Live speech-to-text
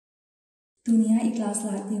Dunia I class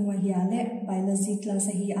latin wa hiale biology class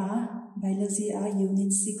biology unit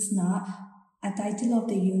 6 na a title of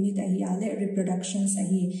the unit hiale reproduction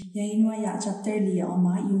yainwa ya chapter li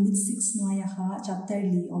oma unit 6 no ya ha chapter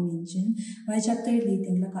li ominjin wa chapter li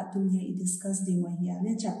tengla ka dunia I discuss dingwa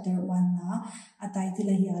hiale chapter 1 na a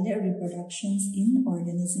title hiale reproductions in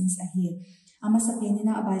organisms ama sa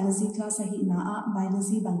penina biology class na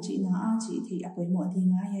biology bangchi na chi the apoi mo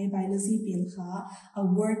dinga yai biology pen kha a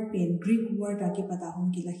word pen Greek word aki pata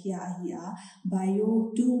hon ki lahia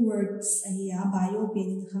bio two words bio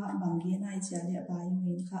pen kha bangi na chale bio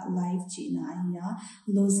in kha life chi na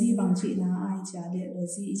logi bangchi na chale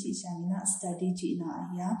logi chi chamina study chi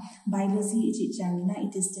na biology chi chamina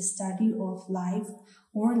it is the study of life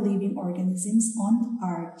or living organisms on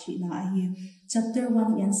earth chi na Chapter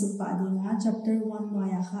 1 yan supa dinga chapter 1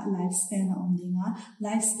 maya kha lifespan dinga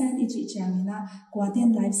lifespan ichi chamina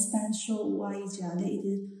quaten lifespan show why jale it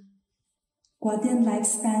is quaten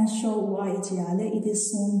lifespan show why jale it is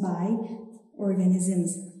shown by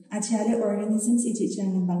organisms achale organisms ichi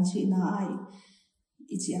chamin bangchi na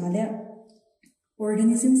ichi ale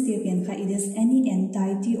organisms they pen kha it is any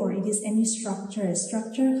entity or it is any structure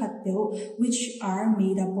khateo which are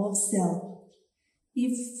made up of cell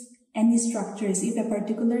if any structures, if a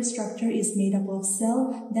particular structure is made up of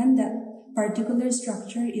cell, then that particular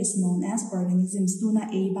structure is known as organisms. Tuna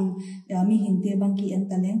bang mi hinte bang ki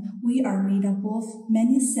entaleng, we are made up of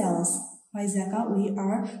many cells. Why zaka we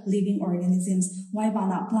are living organisms. Why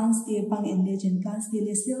bana plants te bang enlegend plants te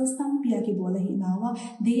le cells tang pia ki bola hinawa,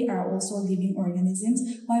 they are also living organisms.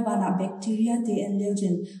 Why bana bacteria te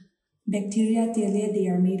enlegend bacteria te le they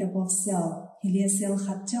are made up of cell. Hilia cell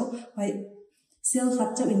khatchau why cell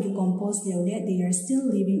khatchau in composed they are still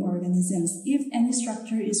living organisms. If any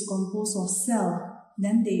structure is composed of cell,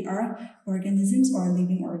 then they are organisms or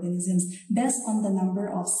living organisms. Based on the number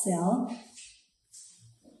of cell,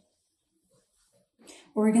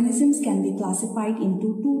 organisms can be classified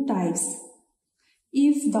into two types.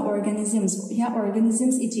 If the organisms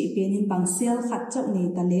ichi penin bang cell khatchau nei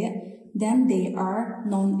tale, then they are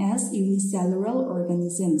known as unicellular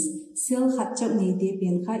organisms. Cell khatchau nei te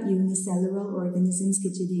pen kha unicellular organisms ki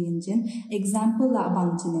chiding engine. Example la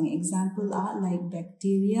bang chineng example like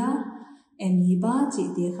bacteria, amoeba chi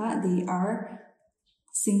te kha they are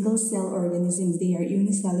single cell organisms. They are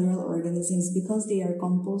unicellular organisms because they are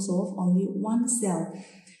composed of only one cell.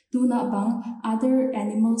 Tuna bang other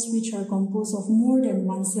animals which are composed of more than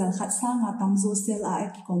one cell khatsa nga tamzo cell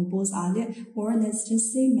ki compose ale or let's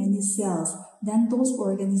just say many cells, then those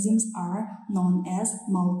organisms are known as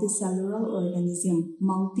multicellular organism.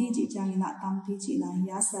 Multi chi changina tampi chi na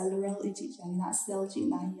ya cellular chi changina cell chi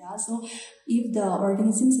na ya. So if the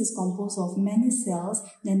organisms is composed of many cells,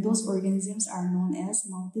 then those organisms are known as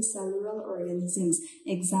multicellular organisms.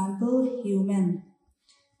 Example human,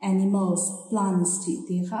 animals, plants,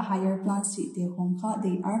 higher plants, they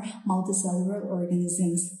are multicellular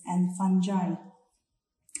organisms, and fungi,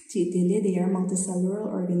 they are multicellular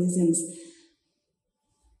organisms.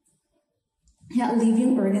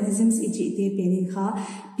 Living organisms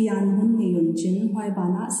pian hun ngayun chin why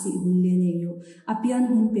bana si hun le neyo apian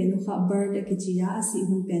hun penu kha bird akichia si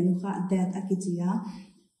hun penu kha death akichia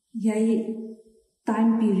yai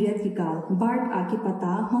time period ki kal bird aki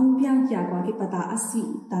pata hong piang kya kwa ki pata asi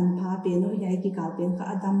tanpha penu yai ki kal pen kha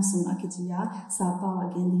adam sung akichia sapa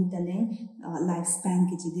again hi taleng lifespan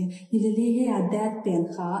ki chide hilele he ya death pen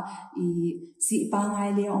kha si pangai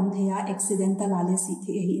le om theya accidental ale si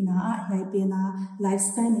the hi na yai pena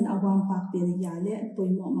lifespan in awam pak pen ya le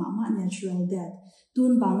poimo ma natural death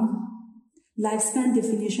tun bang lifespan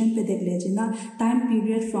definition pe dekle china time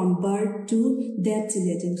period from birth to death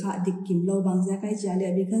related kha dikkim lo bang zakai jale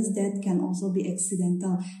because death can also be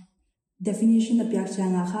accidental. Definition of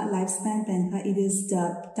yakchanga kha lifespan pen kha it is the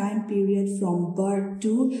time period from birth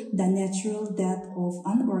to the natural death of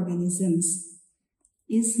an organism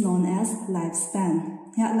is known as lifespan.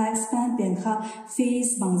 Lifespan pen kha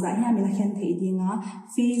phase bangza ya mila khen thei dinga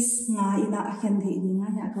phase nga ina khen thei dinga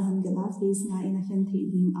ya ka han gala phase nga ina khen thei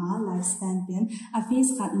ding lifespan pen a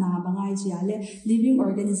phase khat na bangai jiale living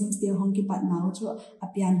organisms de hong ki pat naw chu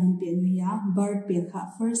apian hun pen ya bird pen kha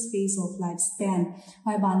first phase of lifespan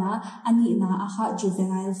why bana ani na kha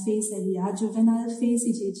juvenile phase ya juvenile phase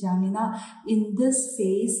ichi jamina in this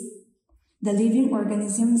phase the living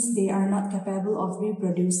organisms, they are not capable of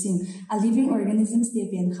reproducing. A living organisms, they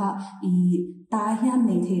pen kha tahiam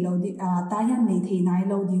nei thei nai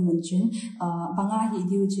lo di munchin banga hi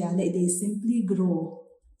diu jale they simply grow,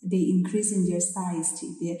 they increase in their size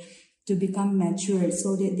to become mature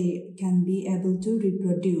so that they can be able to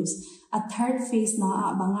reproduce. A third phase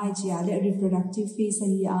na bangai jale reproductive phase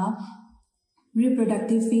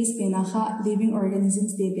Reproductive phase penakha living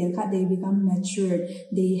organisms they become matured.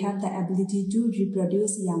 They have the ability to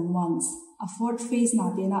reproduce young ones. A fourth phase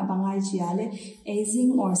na pena bangai chiale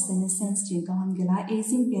aging or senescence chinkahangela.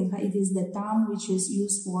 Aging penka it is the term which is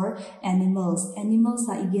used for animals. Animals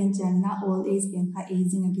sa again changna old age penka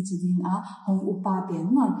aging akichiding a hong upa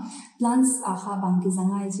penma. Plants aha bangki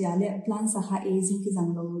zangai chiale plants aha aging ki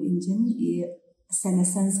zanglo engine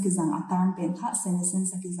senescence ki zang atarm penka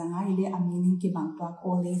senescence ki zanga ile a meaning ki bangtuak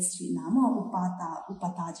old age chi na ma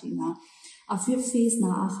upata chi na. A fifth phase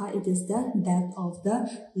na aha it is the death of the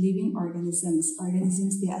living organisms.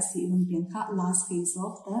 Organisms they are seen penka last phase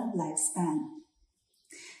of the lifespan.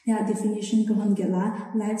 Yeah, definition ko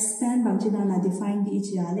hangela lifespan bangchina na define di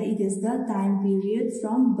ichiale it is the time period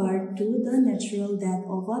from birth to the natural death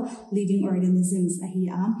of a living organisms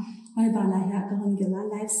ahia ay bala ya ko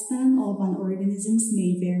hangela lifespan of an organisms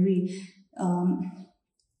may vary.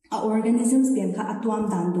 A organisms penka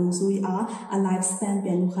atwam dandung sui a lifespan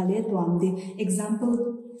penu khale twam de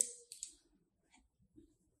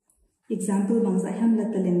example bangsa ham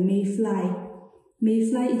lataleng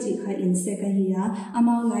Mayfly ichi kha insect hiya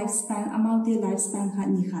amount the lifespan kha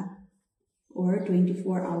nikhat or 24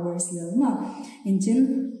 hours lama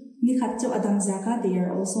engine nikhat cho adam jaka they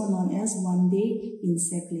are also known as one day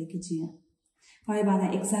insect lekichi. Pai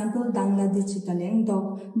bana example dangla di chitaleng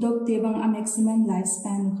dog tebang a maximum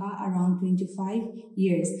lifespan kha around 25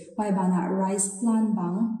 years. Pai bana rice plant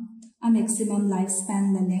bang a maximum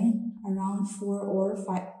lifespan laleng around 4 or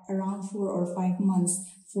 5 months.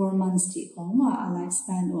 4 months ti koma a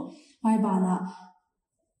lifespan o. Pai bana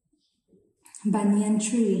banyan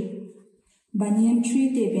tree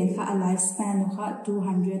te penka a lifespan ka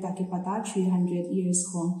 200 akipata 300 years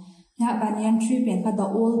kong. Ya banyan tree penka the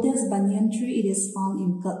oldest banyan tree it is found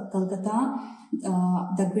in Calcutta.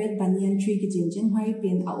 The great banyan tree ki jinjin hai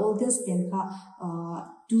pen a oldest penka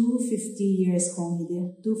 250 years kong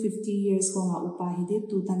hide 250 years kong a upa hide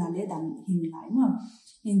tu tanale dam hinlai ma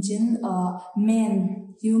engine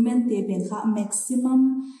human te penka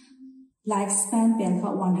maximum lifespan penka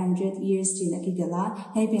 100 years chila ki gala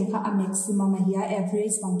hai penka a maximum hiya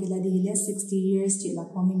average bangila dile 60 years chila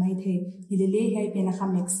komi mai the hilele hai penka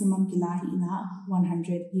maximum kila hina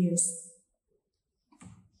 100 years.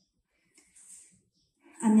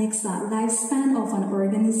 Anexa lifespan of an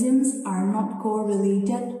organisms are not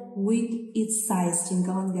correlated with its size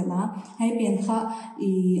chinkawan gala hai penka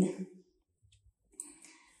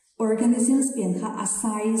organisms penka a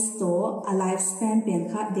size to a lifespan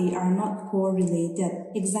penka they are not correlated.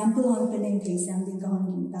 Example on peneng kesam din kahon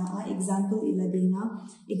ginta example ilabinga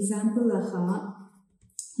example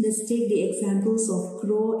let's take the examples of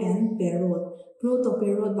crow and parrot. Crow to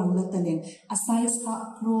parrot bangla taleng a size ka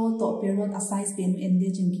crow to parrot a size penu ende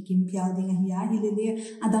jin kikim pial ding hiya hilele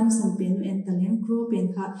adam sun penu en taleng crow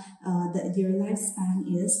penka their lifespan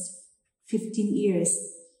is 15 years.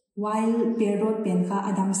 While parrot penka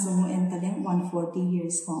adam songo en taleng 140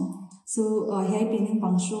 years kong. So here pening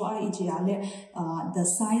pangsho ijiale the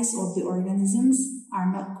size of the organisms are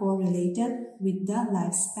not correlated with the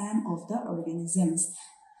lifespan of the organisms.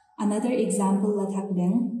 Another example that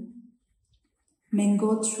happening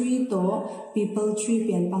mango tree to people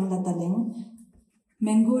tree pen pang lataleng.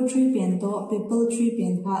 Mango tree pen to people tree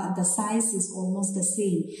pen ka the size is almost the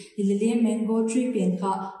same. Ilile mango tree pen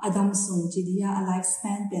ka adam sung chidia a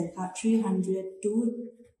lifespan pen ka 200 to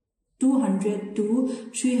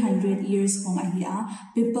 300 years kong ahia.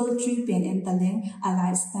 People tree pen en taleng a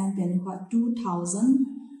lifespan pen ka 2000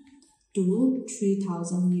 to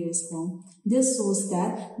 3000 years kong. This shows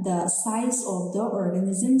that the size of the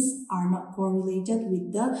organisms are not correlated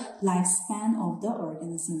with the lifespan of the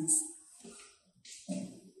organisms.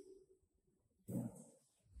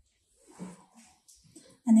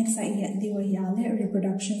 Next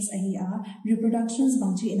reproductions reproductions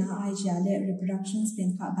bangchi ina reproductions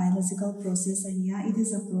penka biological process it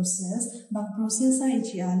is a process bang process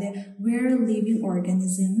where living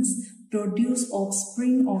organisms produce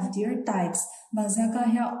offspring of their types bazaka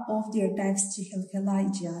of their types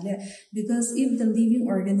because if the living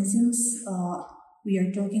organisms we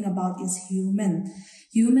are talking about is human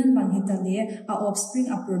banghitale a offspring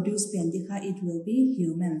a produce pendika it will be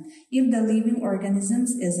human. If the living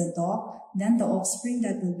organisms is a dog, then the offspring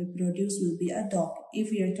that will be produced will be a dog.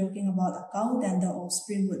 If we are talking about a cow, then the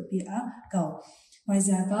offspring would be a cow.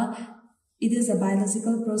 It is a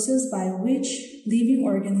biological process by which living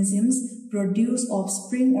organisms produce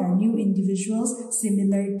offspring or new individuals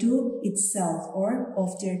similar to itself or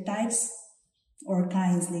of their types or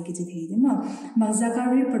kinds like it is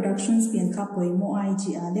reproductions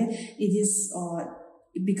it is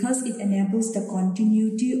because it enables the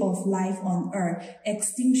continuity of life on Earth.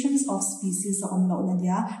 Extinctions of species on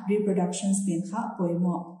nadia reproductions pen kha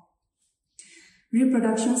poimo.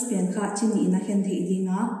 Reproductions pen kha chini ina hen the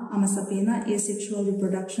idinga amasapena asexual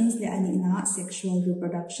reproductions le ani ina sexual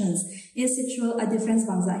reproductions. Asexual a difference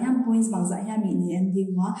bangza yam points bangza yam ini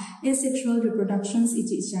endingwa. Asexual reproductions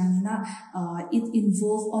iti changina it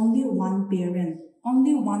involve only one parent.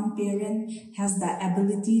 Only one parent has the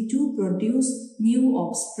ability to produce new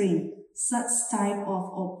offspring. Such type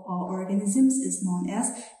of organisms is known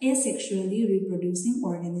as asexually reproducing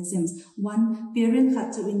organisms. One parent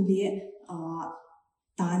had to in the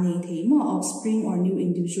offspring or new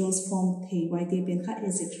individuals formed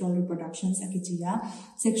asexual reproductions.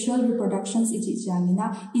 Sexual reproductions it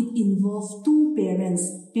involves two parents.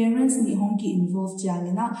 Parents ni honki involved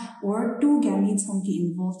or two gametes honki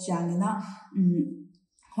involved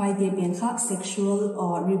sexual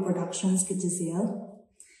reproductions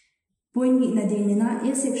Point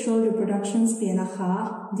asexual reproductions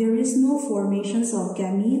there is no formations of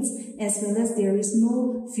gametes as well as there is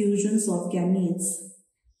no fusions of gametes.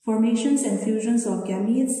 Formations and fusions of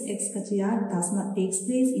gametes does not take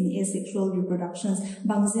place in asexual reproductions.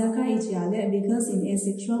 Because in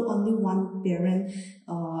asexual only one parent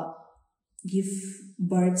give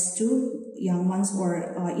birth to young ones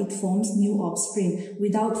or it forms new offspring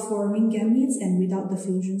without forming gametes and without the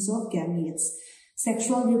fusions of gametes.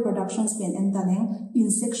 Sexual reproductions in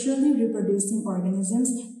sexually reproducing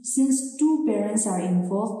organisms, since two parents are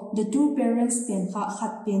involved, the two parents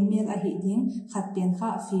male ahiding,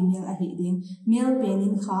 female ahiding. Male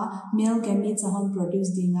penin male gametes are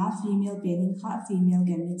produced female penin female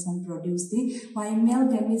gametes are produced. While male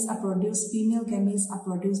gametes are produced, female gametes are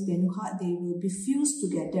produced they will be fused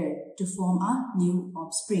together to form a new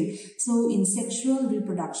offspring. So in sexual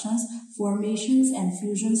reproductions, formations and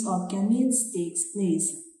fusions of gametes takes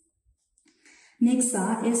place. Next,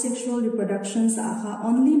 asexual reproductions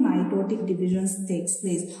only mitotic divisions takes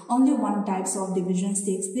place. Only one types of divisions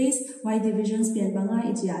takes place. Why divisions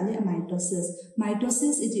mitosis.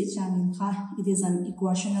 Mitosis it is an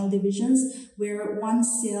equational divisions where one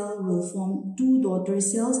cell will form two daughter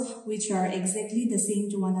cells which are exactly the same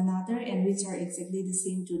to one another and which are exactly the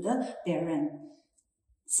same to the parent.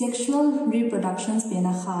 Sexual reproductions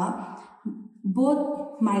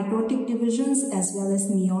both mitotic divisions as well as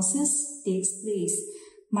meiosis takes place.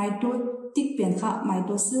 Mitotic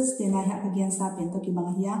mitosis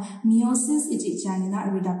meiosis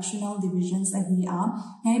reductional divisions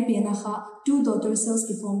two daughter cells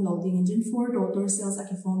ki form loading engine, four daughter cells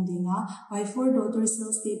ki form why four daughter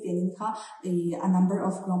cells a number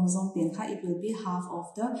of chromosomes it will be half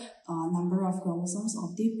of the number of chromosomes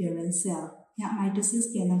of the parent cell. Mitosis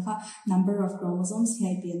number of chromosomes a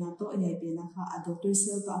daughter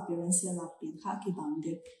cell to a parent cell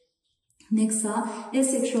Next,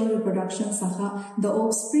 asexual reproductions the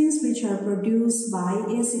offsprings which are produced by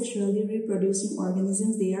asexually reproducing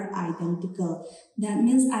organisms, they are identical. That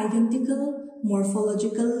means identical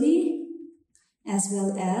morphologically as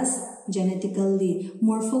well as genetically.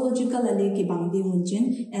 Morphologically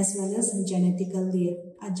as well as genetically.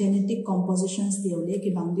 Genetic compositions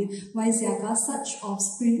why such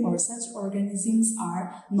offspring or such organisms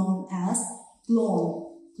are known as clone.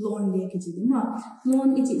 Clone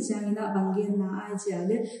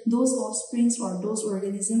those offsprings or those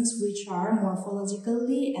organisms which are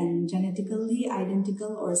morphologically and genetically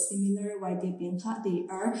identical or similar, they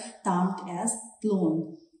are termed as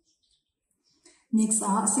clone. Next,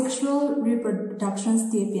 sexual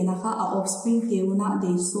reproductions offspring they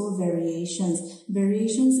show variations.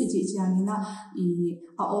 Variations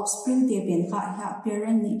offspring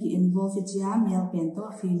parent involved male pen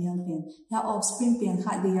to female pen. Offspring they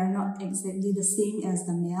are not exactly the same as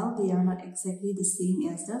the male, they are not exactly the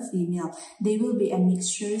same as the female. They will be a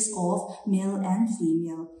mixtures of male and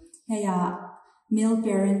female. Male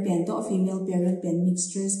parent pen to female parent pen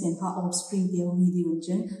mixtures offspring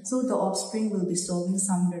so the offspring will be showing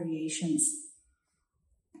some variations.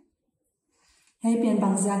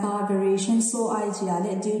 Variations so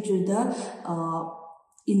due to the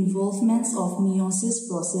involvements of meiosis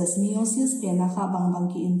process. Meiosis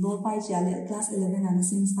involved by class 11 and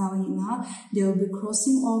there will be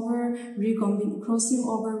crossing over, crossing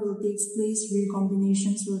over will take place,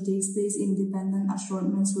 recombinations will take place, independent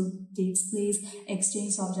assortments will take place,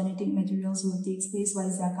 exchange of genetic materials will take place,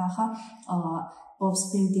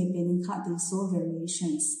 offspring they show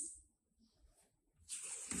variations.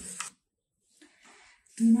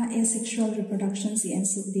 Asexual reproductions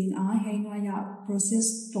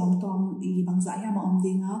process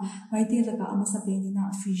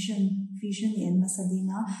fission fission in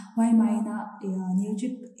masadinga why maina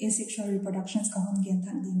neogic asexual reproductions kahon gen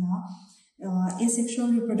thandinga asexual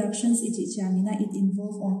reproductions it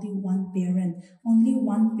involve only one parent. Only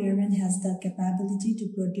one parent has the capability to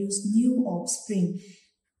produce new offspring.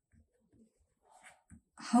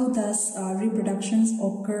 How does reproductions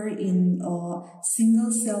occur in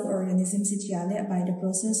single cell organisms by the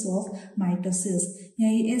process of mitosis?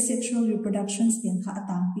 Yai asexual reproductions in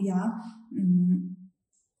Tangpua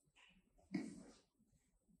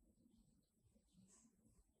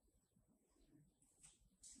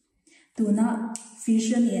Tuna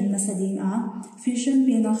fission in masadinga fission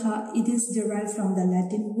penakha it is derived from the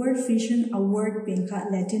Latin word fission, a word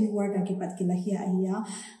penka Latin word akipat kilahia iya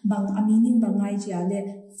bang meaning bangai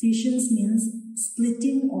jale fissions means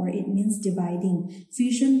splitting or it means dividing.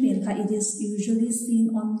 Fission penka it is usually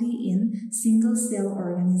seen only in single cell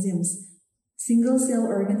organisms. Single cell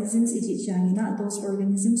organisms it is those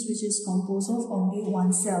organisms which is composed of only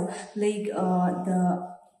one cell, like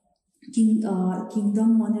the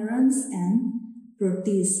kingdom monerans and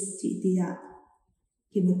protists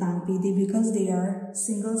because they are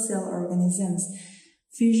single cell organisms.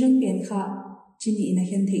 Fusion penka chini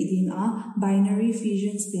inahen theiding binary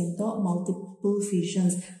fusions pento multiple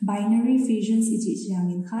fusions. Binary fusions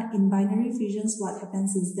in binary fusions what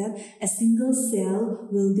happens is that a single cell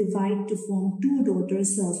will divide to form two daughter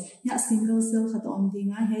cells. Ya single cell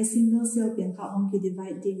single cell penka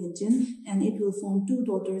divide and it will form two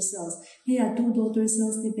daughter cells. Here two daughter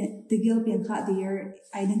cells they are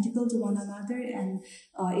identical to one another and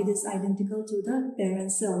it is identical to the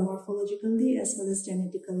parent cell morphologically as well as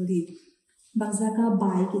genetically. Bangzaka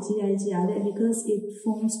bi because it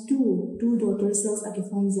forms two daughter cells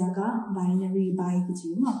forms binary bi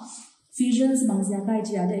fusions bangzaka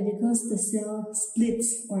because the cell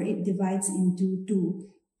splits or it divides into two.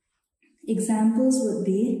 Examples would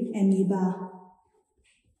be amoeba.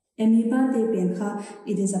 Amoeba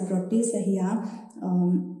it is a protist here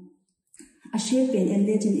a shape and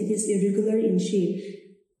legend it is irregular in shape.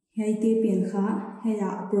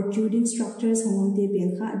 Protruding structures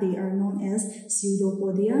they are known as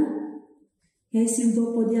pseudopodia.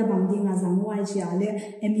 Pseudopodia amoeba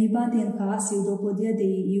pseudopodia they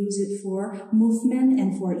use it for movement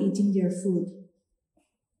and for eating their food.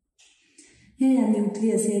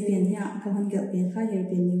 Nucleus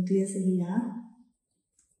nucleus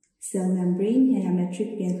cell membrane metric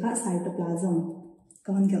cytoplasm.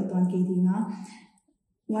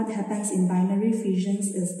 What happens in binary fusions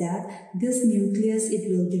is that this nucleus it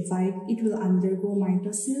will undergo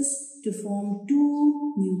mitosis to form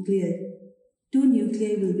two nuclei. Two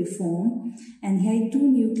nuclei will be formed, and here two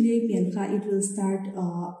nuclei it will start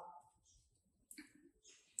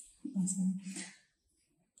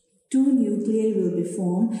two nuclei will be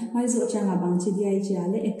formed. A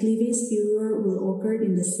cleavage furor will occur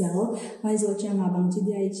in the cell.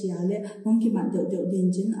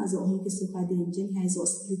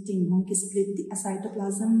 Splitting a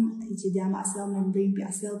cytoplasm a cell membrane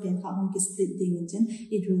a cell split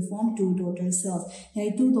it will form two daughter cells.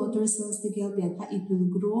 Two daughter cells it will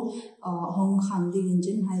grow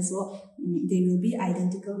they will be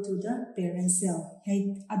identical to the parent cell.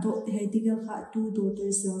 Two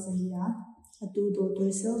daughter cells two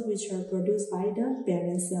daughter cells which are produced by the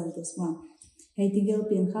parent cell. This one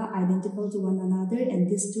identical to one another, and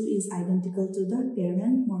this two is identical to the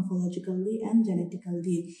parent morphologically and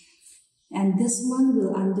genetically. And this one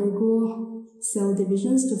will undergo cell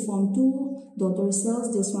divisions to form two daughter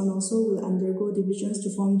cells. This one also will undergo divisions to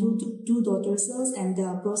form two daughter cells, and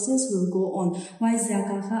the process will go on. Why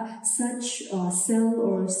such cell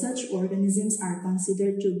or such organisms are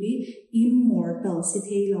considered to be immortal?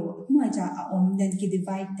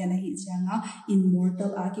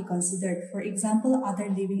 Immortal considered. For example, other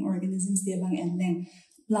living organisms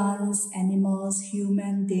plants, animals,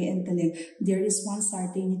 human, there is one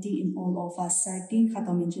certainty in all of us. Certain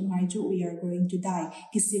we are going to die.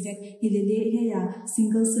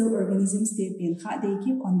 Single cell organisms they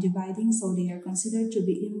keep on dividing, so they are considered to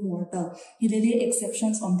be immortal.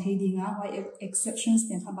 Exceptions on why exceptions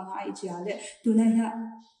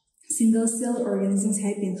single cell organisms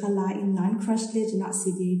have been in line crushed legend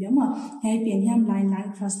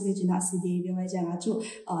line crushed legend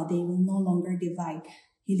they will no longer divide.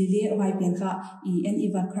 Naturally,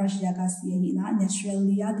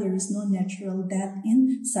 there is no natural death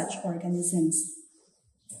in such organisms.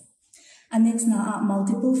 And next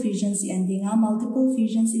multiple fusions ending multiple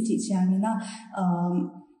fusions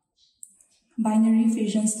binary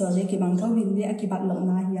fusion story ki bang thau hin le akibat lo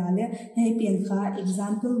na hi ale he pian kha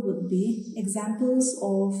example would be examples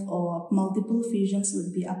of multiple fusions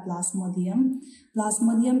would be a plasmodium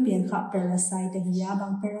pian kha parasite hiya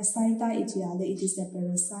bang parasite itiale it is a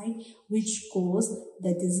parasite which cause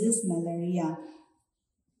the disease malaria.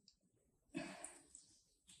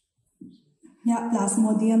 Ya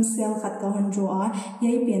plasmodium cell khat ka hon jo a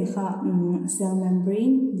yai pian kha cell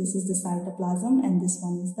membrane, this is the cytoplasm and this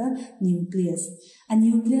one is the nucleus. A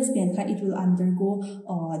nucleus pian kha it will undergo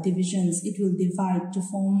divisions, it will divide to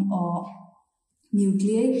form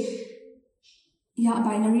nuclei. Ya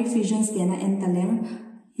binary fusions pian a entaleng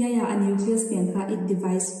ya a nucleus pian kha it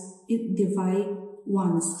divide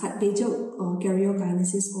once khat bejo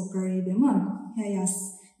karyokinesis occur bema ya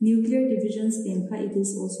nuclear divisions pian kha it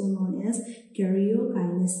is also known as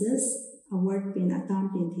karyokinesis. A word pian atam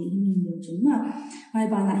pian the him lo chunna mai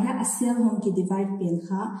bana ya a cell hong ki divide pian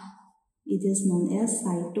kha it is known as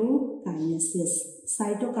cytokinesis.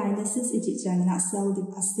 Cytokinesis it is jangna cell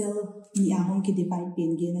ni a hong ki divide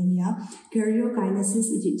pian ge na ya. Karyokinesis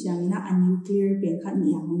it is jangna a nuclear pian kha ni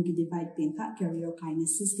a hong ki divide pian kha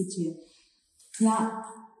karyokinesis ki chi ya.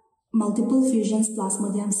 Multiple fusions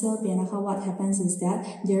plasmodium cell pian kha what happens is that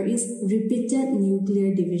there is repeated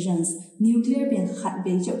nuclear divisions. Nuclear pian khat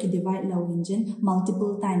be jo ki divide law engine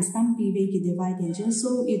multiple times tam pi be ki divide engine so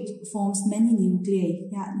it forms many nuclei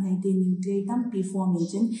ya naite nuclei tam pi form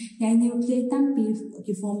engine ya nuclei tam pi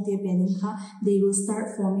ki form te pian kha they will start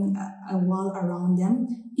forming a wall around them.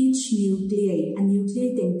 Each nuclei a nuclei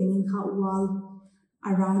teng kha wall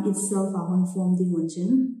around itself a hon form the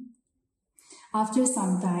engine. After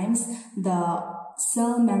some times, the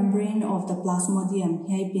cell membrane of the plasmodium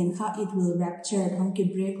it will rupture,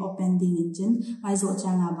 break open the engine.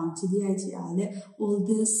 All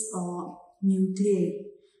this nuclei,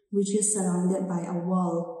 which is surrounded by a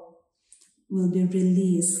wall, will be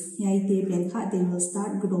released. They will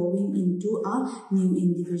start growing into new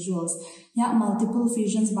individuals. Multiple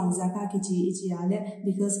fusions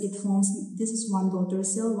because it forms, this is one daughter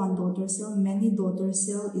cell, many daughter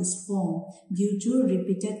cell is formed due to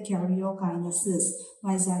repeated karyokinesis.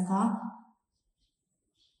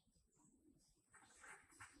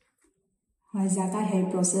 Hair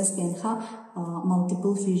process can have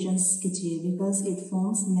multiple fusions because it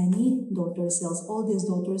forms many daughter cells. All these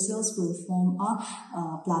daughter cells will form a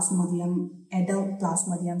plasmodium, adult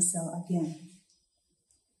plasmodium cell again.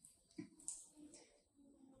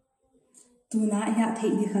 Tuna ya thei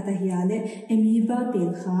dikhata hiale amoeba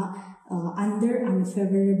pelkha under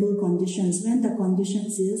unfavorable conditions. When the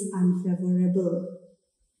conditions is unfavorable,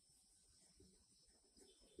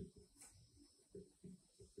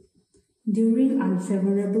 during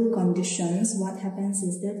unfavorable conditions, what happens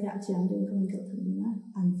is that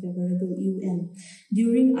unfavorable UN.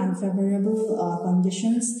 During unfavorable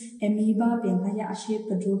conditions, amoeba penhaya shape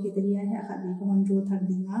kadro kitariya hai khadi konjo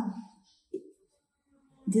thakdinga.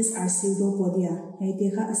 These are pseudopodia.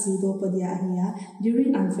 Pseudopodia here.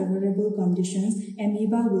 During unfavorable conditions,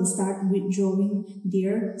 amoeba will start withdrawing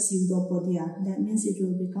their pseudopodia. That means it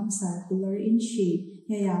will become circular in shape.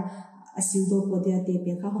 A pseudopodia tape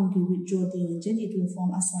withdraw the engine, it will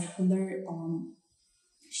form a circular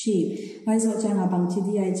shape. The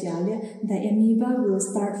amoeba will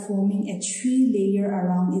start forming a 3-layer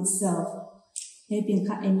around itself.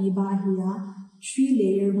 Amoeba here,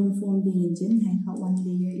 3-layer will form the engine. 1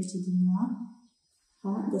 layer is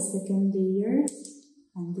the second layer,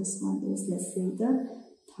 and this one is, let's say, the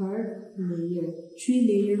third layer.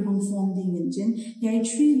 3-layer will form the engine.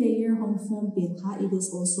 3-layer will form it is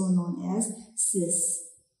also known as cyst.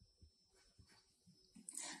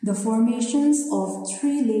 The formations of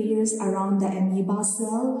 3 layers around the amoeba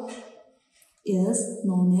cell is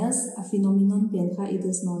known as a phenomenon. It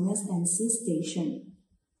is known as encystation.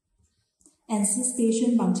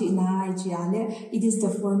 Encystation it is the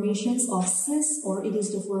formations of cysts, or it is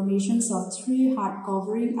the formations of 3 hard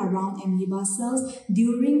covering around amoeba cells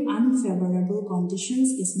during unfavorable conditions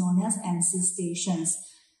is known as encystation.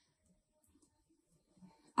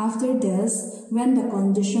 After this, when the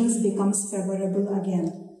conditions becomes favorable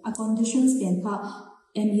again, a conditions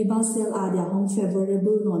amoeba cell are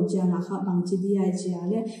favorable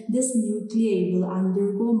this nuclei will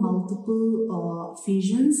undergo multiple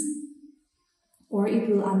fusions. or it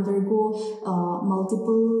will undergo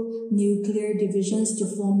multiple nuclear divisions to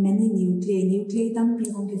form many nuclei. Nuclei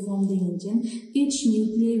Tangpua form the engine. Each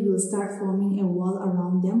nuclei will start forming a wall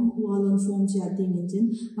around them. Wall on form the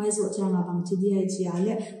engine.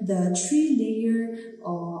 The 3-layer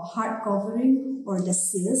hard covering or the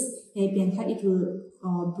cyst, it will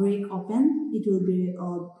break open. It will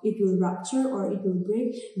rupture or it will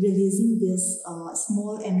break, releasing this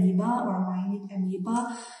small amoeba or minute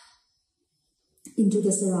amoeba into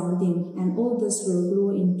the surrounding, and all this will grow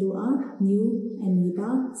into a new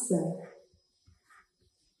amoeba cell.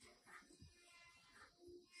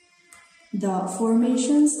 The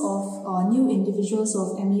formations of new individuals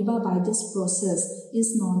of amoeba by this process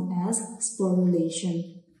is known as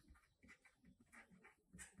sporulation.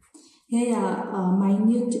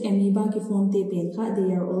 Minute amoeba ki form te penka,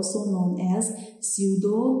 they are also known as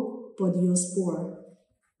pseudopodiospore.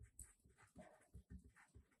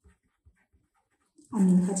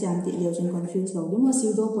 Confused.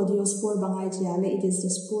 Pseudopodiospore it is the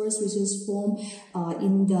spores which is formed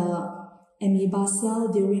in the amoeba cell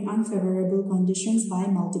during unfavorable conditions by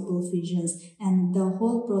multiple fissions, and the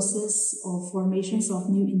whole process of formations of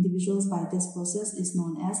new individuals by this process is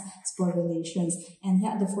known as sporulations, and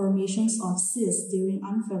yet the formations of cysts during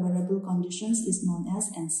unfavorable conditions is known as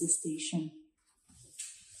encystation.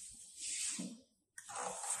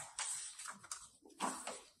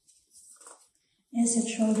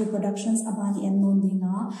 Asexual reproductions abani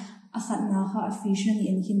endinga akhatna fission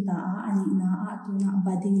in hinta anina tuna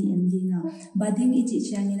budding endinga. Budding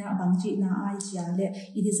ichichangina bangji na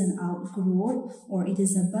it is an outgrowth or it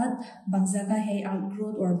is a bud. Bangzaka hey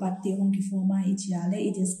outgrowth or bud tehong kifoma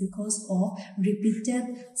it is because of repeated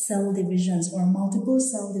cell divisions or multiple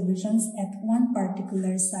cell divisions at one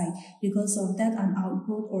particular site. Because of that, an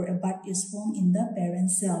outgrowth or a bud is formed in the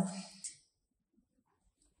parent cell.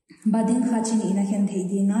 Budding khachin inaken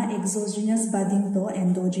theidinga exogenous budding to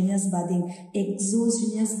endogenous budding.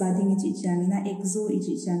 Exogenous budding ichichangina exo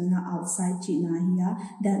ichichangina outside china here.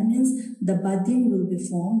 That means the budding will be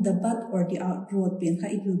formed, the bud or the outgrowth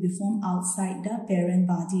it will be formed outside the parent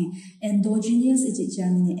body. Endogenous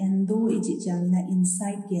ichichangina endo ichichangina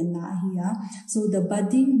inside gena here. So the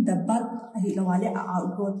budding, the bud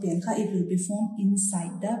outgrowth it will be formed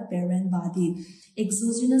inside the parent body.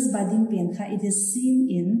 Exogenous budding it is seen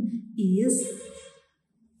in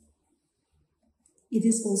it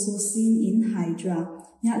is also seen in hydra.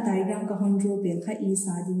 Diagram kahondro is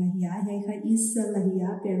adding here. Is cell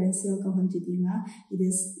parent cell kahondidinga. It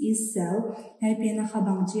is cell.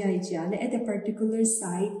 At a particular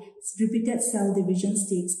site, repeated cell divisions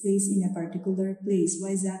takes place in a particular place.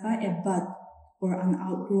 Why a bud or an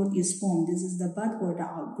outgrowth is formed. This is the bud or the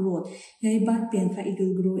outgrowth. Bud it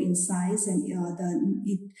will grow in size, and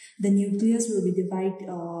the nucleus will be divided.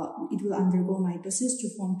 It will undergo mitosis to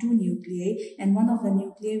form 2 nuclei, and one of the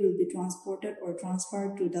nuclei will be transported or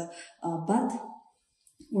transferred to the bud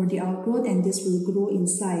or the outgrowth, and this will grow in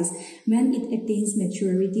size. When it attains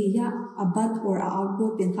maturity, a bud or a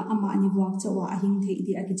outgrowth it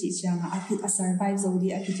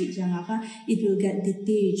will get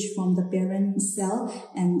detached from the parent cell,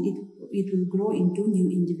 and it will grow into new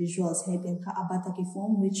individuals.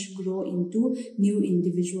 Form which grow into new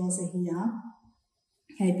individuals here.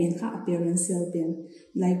 Apparent cell pen.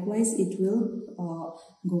 Likewise, it will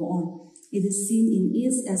go on. It is seen in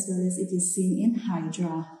yeast as well as it is seen in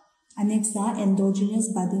hydra. Next, endogenous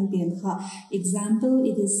budding pen. Example,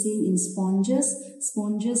 it is seen in sponges.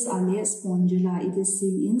 Sponges alias spongula. It is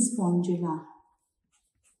seen in spongula.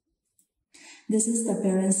 This is the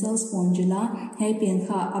parent cell spongula.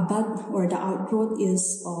 A bud or the outgrowth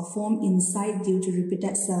is formed inside due to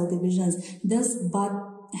repeated cell divisions. This bud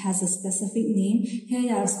has a specific name.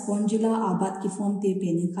 Here spongula abad ki form te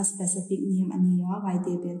pen ka specific name aniya why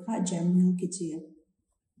te pen ka jamil kichi.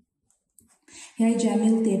 Here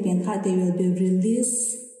jamil te pen ka they will be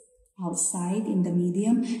released outside in the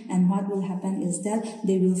medium, and what will happen is that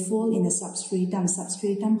they will fall in a substratum.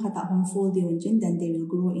 Substratum khata hon fall the engine, then they will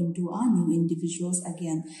grow into new individuals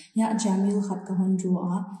again. Ya jamil khat ka hon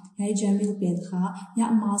draw ya jamil pen kha ya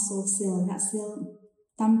mass of cell ya cell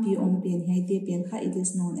tampi on pen it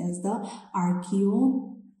is known as the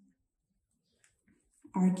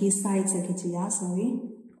archecytes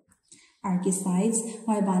archecytes.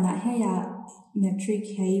 Why bana ya metric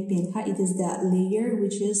it is the layer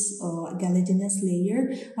which is gelatinous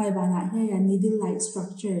layer. Why bana ya needle like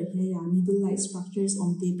structure needle like structures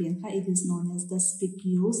on the it is known as the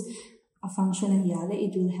spicules. A function here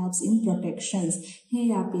it will helps in protections.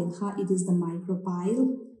 It is the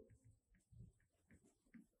micropyle.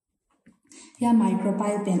 Yeah,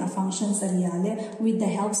 micropyle pen a functions with the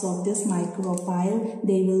help of this micropyle,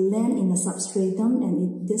 they will land in a substratum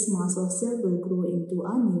and this muscle cell will grow into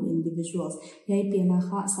a new individuals. Yai pena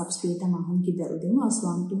kha substratum ahun ki del ding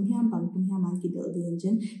aswang tung hiam man ki del ding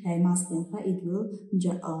jen yai mas pen kha it will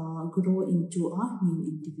grow into a new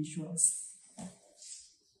individuals.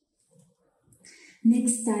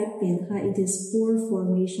 Next type penha, it is spore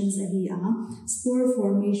formations spore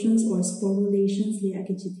formations or sporulations le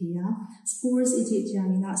akichithia. Spores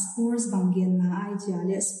itichangina spores bangian na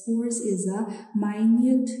aichale. Spores is a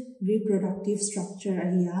minute reproductive structure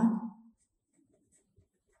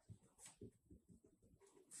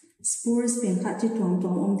Spores penha chi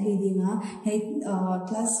tong thedinga hey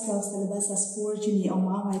class 12 syllabus a spore chini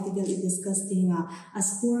oma waitigel discuss dinga a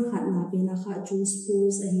spore khatna pena kha chu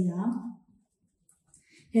spores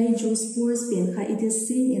Hey, spores penha, it is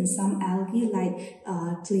seen in some algae like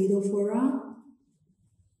cladophora.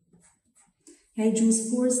 Hey,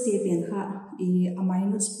 spores te penha,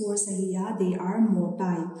 amino spores they are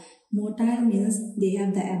motile. Motile means they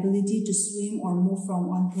have the ability to swim or move from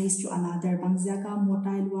one place to another. Bangzaka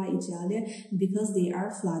motile wa ijale because they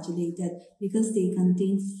are flagellated, because they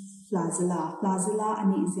contain flagella. Flagella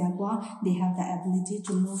ani izyakwa, they have the ability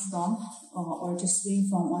to move from or to swim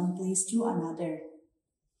from one place to another.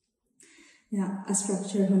 Yeah, a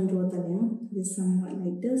structure is somewhat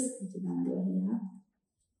like this. Flagella.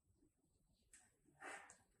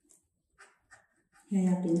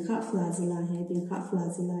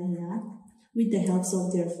 With the help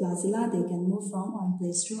of their flagella, they can move from one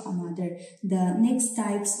place to another. The next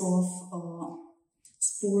types of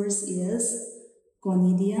spores is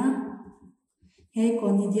conidia.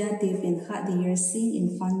 Conidia they are seen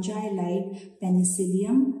in fungi like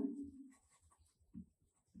penicillium.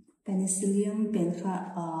 Penicillium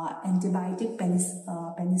penha antibiotic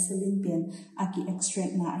penicillin pen aki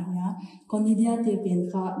extract na ahya. Conidia te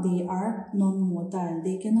penha they are non-motile.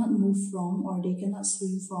 They cannot move from or they cannot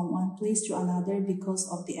swim from one place to another because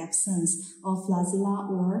of the absence of flagella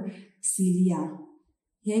or cilia.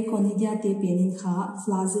 Here conidia te penin kha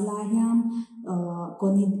flagella hyam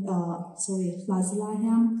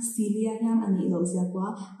cilia hyam ani lo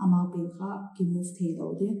zakwa ama penha ki move the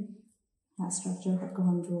lo de. That structure hat ko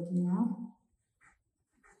hum draw now.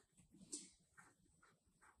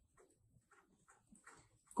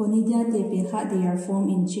 Conidia te penha they are formed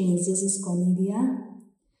in chains. This is conidia.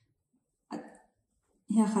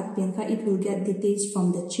 It will get detached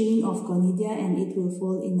from the chain of conidia and it will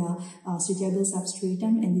fall in a suitable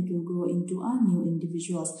substratum and it will grow into a new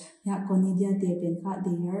individuals. Conidia te penha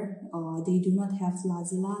they do not have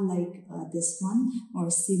flagella like this one or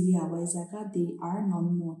cilia. Waizaka they are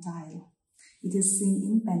non-motile. It is seen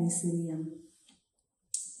in penicillium.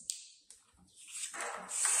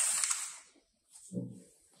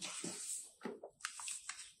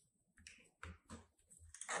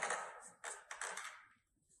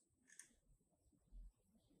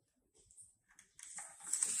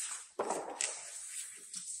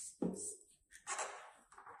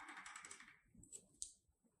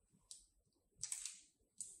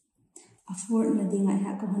 A fourth nadinga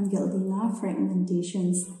hakahan geldinga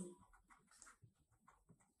fragmentations.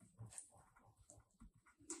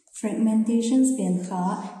 Fragmentations penha,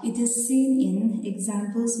 it is seen in,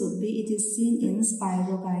 examples would be, it is seen in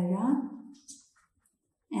Spirogyra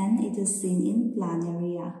and it is seen in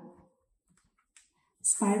Planaria.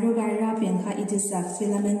 Spirogyra penha, it is a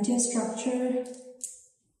filamentous structure.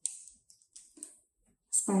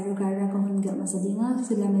 Spirogyra kahun gel masadinga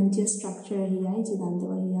filamentous structure hiya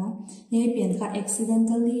jidando hiya. Yai penha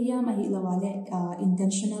accidentally ya mahilawale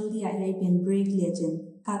intentionally ya pen break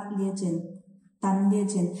legend, cut legend.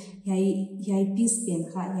 Yai piece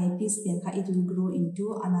penha, it will grow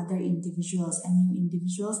into another individuals and new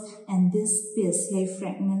individuals, and this piece, yai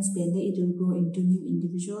fragments it will grow into new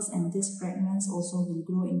individuals, and these fragments also will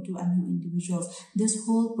grow into a new individuals. This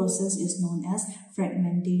whole process is known as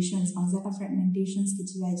fragmentations. Mangzaka fragmentations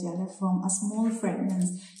from a small fragments.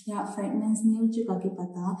 Fragments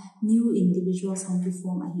new individuals can be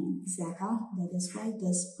formed. That is why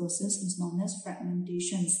this process is known as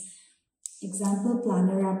fragmentations. Example,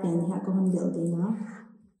 Planaria pen hiya kahon geldinga.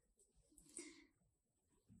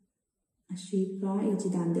 Ashika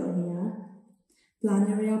ijidan de hiya.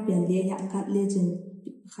 Planaria pen le hiya kat legend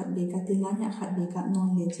khat be katingan hiya khat be kat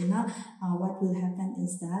non legenda. What will happen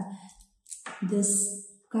is that these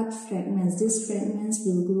fragments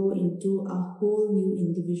will grow into a whole new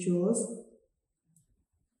individuals.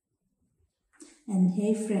 And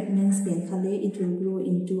here fragments pen khale it will grow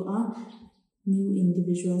into a new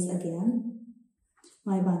individuals again.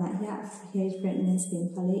 Here fragments pen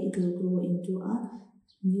khale it will grow into a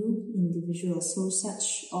new individuals. So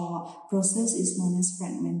such process is known as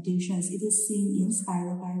fragmentations. It is seen in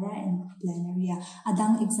Spirogyra and Planaria.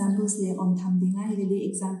 Adang examples le on thamdinga lili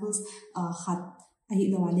examples khat ai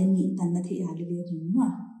lawale ni tan na the ya lili hunwa.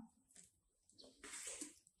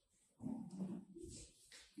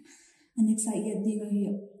 Annex idea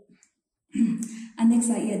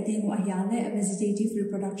ayale vegetative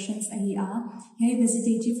reproductions ahia. Hey,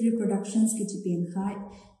 vegetative reproductions kitipen khai.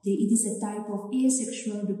 It is a type of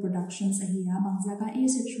asexual reproductions ahia. Bangzaga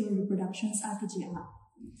asexual reproductions a kijia.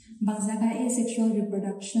 Bangzaga asexual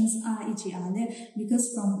reproductions a ichiale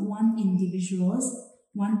because from one individuals,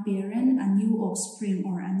 one parent, a new offspring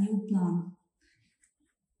or a new plant,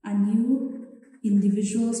 a new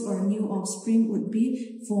individuals or new offspring would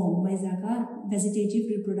be formed. Bangzaga vegetative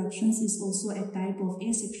reproductions is also a type of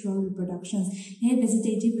asexual reproductions. Hey,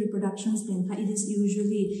 vegetative reproductions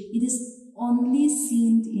it is only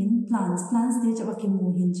seen in plants. Plants they are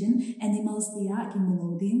akimuhinjin, animals they are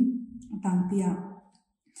akimulodin, Tangpua.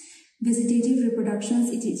 Vegetative reproductions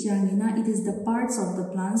it is the parts of the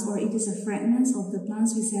plants or it is a fragments of the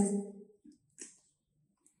plants which has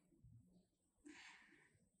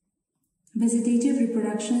vegetative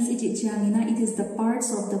reproductions it is the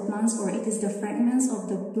parts of the plants or it is the fragments of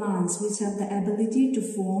the plants which have the ability to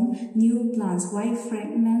form new plants. Why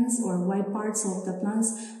fragments or why parts of the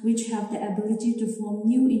plants which have the ability to form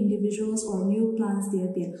new individuals or new plants there?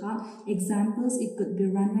 Examples, it could be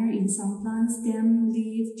runner in some plants, stem,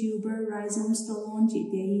 leaf, tuber, rhizome, stolon,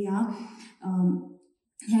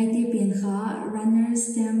 runner,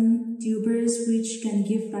 stem, tubers which can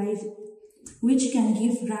give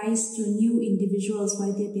rise to new individuals.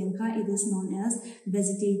 It is known as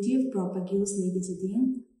vegetative propagules.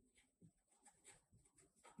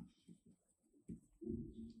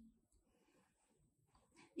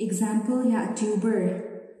 Example,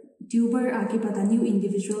 tuber akipata new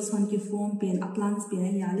individuals when ki form pen a plants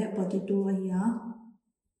pen yale potato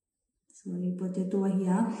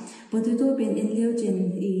potato pen in leo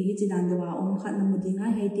chen hitidandwa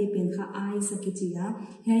Hatnumudinga haite pen kha eyes akitia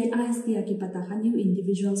hai eyes ti akipata kha new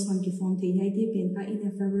individuals when ki form the haite pen kha in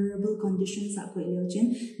a favorable conditions akwe leo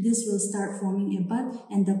chen. This will start forming a bud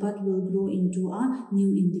and the bud will grow into a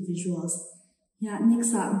new individuals.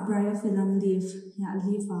 Next bryophyllum leaf.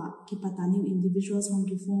 Leaf kipata new individuals when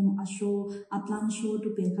ki form a plant show to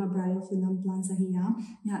penka bryophyllum plants ahia.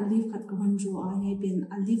 Leaf kat kahonjo pen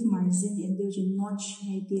a leaf margin and there's a notch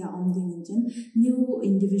hatia on the engine. New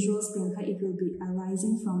individuals penka it will be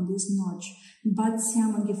arising from this notch. Buds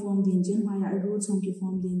when ki form the engine, roots when ki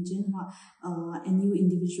form the engine, a new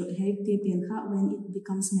individual penka when it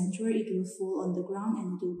becomes mature it will fall on the ground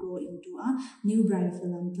and it will grow into a new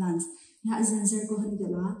bryophyllum plants. Zinzer ko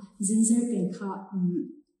handala zinzer pen kha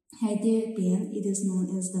haide pen it is known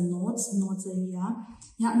as the nodes ahia.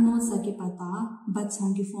 Nodes akipata buds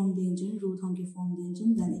hong ki form the engine, root hong ki form the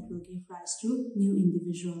engine, then it will give rise to new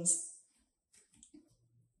individuals.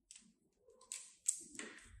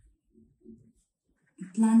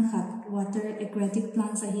 Plant khat water aquatic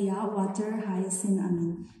plants ahia. Water hyacinth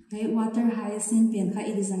water hyacinth pen kha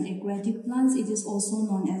it is an aquatic plant. It is also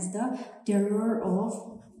known as the terror of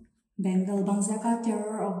Bengal. Bangzaka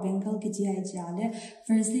terror of Bengal kitia ichiale.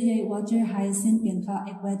 Firstly, water hyacinth penka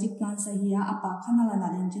aquatic plants ahia apa khanala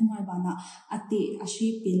nalenjin hoibana ati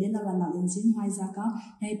ashi pelena nalenjin hoizaka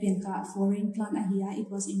penka foreign plant ahia. It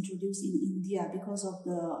was introduced in India because of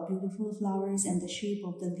the beautiful flowers and the shape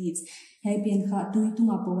of the leaves. Penka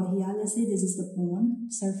tuitunga po ahia. Let's say this is the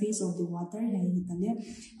pond surface of the water.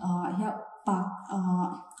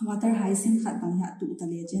 Water hyacinth khat bang tu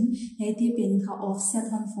utalejen haiti pen kha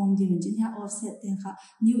offset on form the engine offset ten kha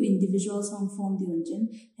new individuals on form the engine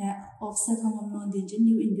offset on non the engine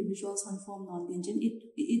new individuals on form non the engine.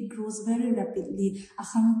 It grows very rapidly.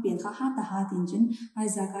 Akhang pen kha ha engine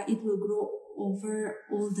aizaka it will grow over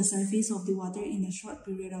all the surface of the water in a short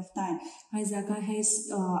period of time. Aizaka has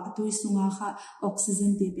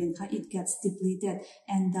oxygen it gets depleted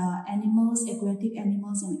and the animals, aquatic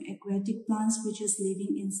animals and aquatic plants which is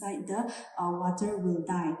living inside the water will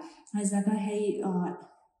die. Aizaka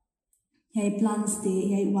plants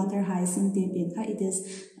water hyacinth it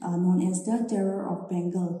is known as the terror of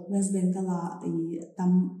Bengal. West Bengal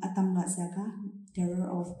terror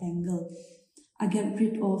of Bengal. I get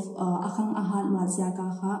rid of akang ahal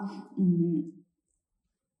wazaka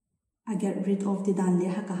I get rid of the danle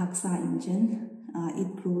hakahaksa engine.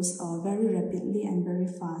 It grows very rapidly and very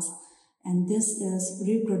fast. And this is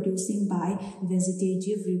reproducing by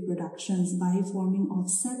vegetative reproductions by forming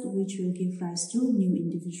offset which will give rise to new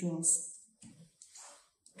individuals.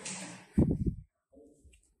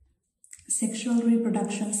 sexual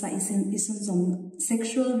reproduction sa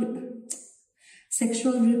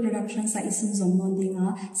sexual reproduction sa isun zomnon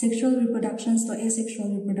dinga. Sexual reproductions to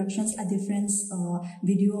asexual reproductions a difference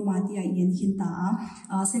video mati a yen hinta.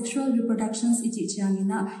 Sexual reproductions iti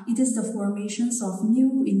chiangina, it is the formations of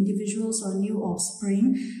new individuals or new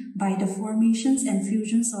offspring by the formations and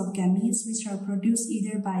fusions of gametes which are produced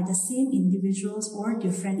either by the same individuals or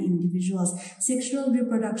different individuals. Sexual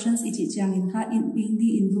reproductions iti chiangina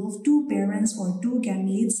mainly involve two parents or two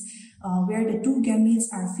gametes where the two gametes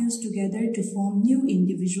are fused together to form new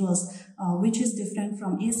individuals, which is different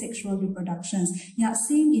from asexual reproductions. Ya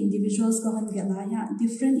same individuals kahon gela, ya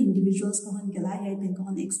different individuals kahon gela, ya ipin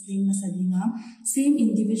kahon explain masadinga. Same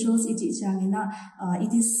individuals iti changina, it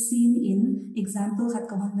is seen in example kat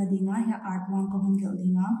kahon madinga, ya artworm kahon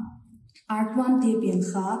geldinga. Artworm te pian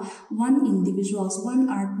kha, one individuals, one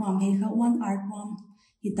artworm, he kha one artworm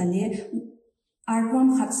hitale.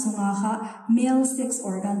 Artworm khatsunga kha male sex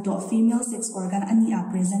organ to female sex organ ani are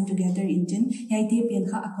present together in tin. Yaite pian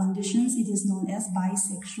kha a conditions it is known as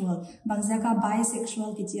bisexual. Bangzaka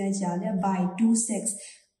bisexual kitiya jale by two sex.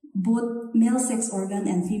 Both male sex organ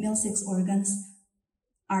and female sex organs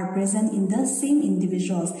are present in the same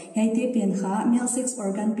individuals. Yaite pian kha male sex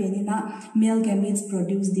organ pianina male gametes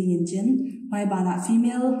produced ding in tin. Why bana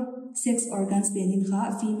female sex organs pianin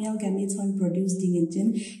kha female gametes on produced ding in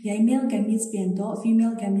tin. Yai male gametes pian to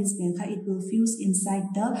female gametes pian kha it will fuse inside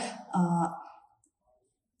the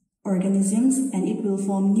organisms and it will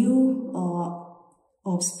form new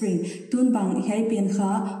offspring. Tun bang yai pian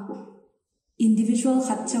kha individual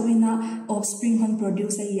khatchawina offspring hon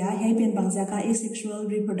produce ya hai pen bangzaka asexual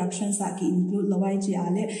reproduction sa ki include lawai ji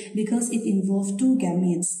ale because it involves two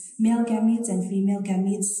gametes, male gametes and female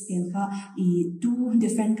gametes. Pen kha two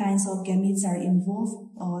different kinds of gametes are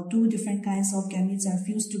involved, two different kinds of gametes are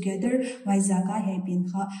fused together. Why zaka hai pen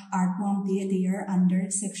kha artworm they are under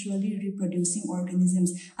sexually reproducing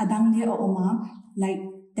organisms. Adang de oma like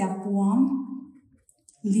tapeworm,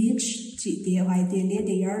 leech, they are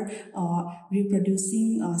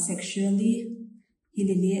reproducing sexually.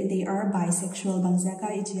 They are bisexual.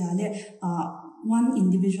 Bangzaka ichiale one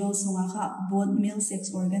individual sungaka both male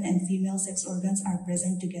sex organ and female sex organs are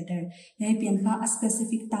present together. Yai pianka a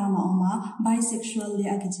specific tama oma bisexual le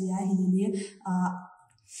akichia hilili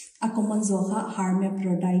a common zoka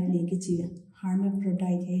hermaphrodite le kichi.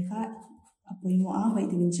 Hermaphrodite heka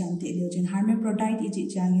hermaphrodite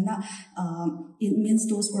it means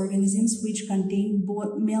those organisms which contain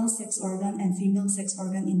both male sex organ and female sex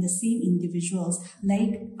organ in the same individuals,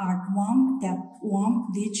 like artworm,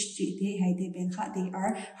 tapeworm, leech, they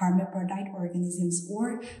are hermaphrodite organisms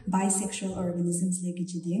or bisexual organisms.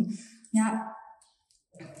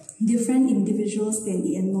 Different individuals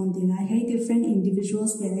different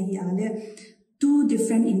individuals two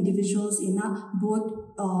different individuals in a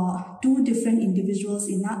two different individuals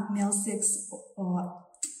in a male sex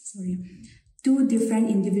two different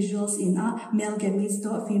individuals in a male gametes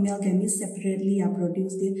to female gametes separately are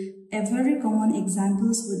produced. Very common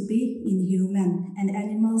examples would be in human and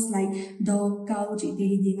animals like dog, cow,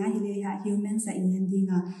 humans are in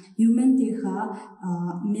human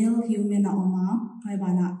male human oma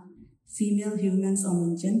female humans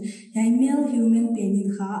ominchen. Male human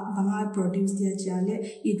penin kha banga produce dia chale,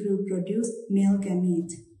 it will produce male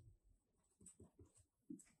gamete.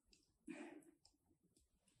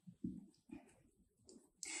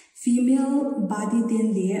 Female body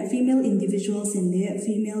then le female individuals in the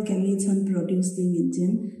female gametes on produced in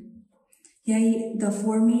the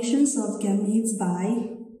formations of gametes by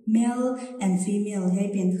male and female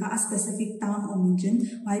a specific term ominchen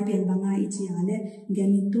why pen banga ichiale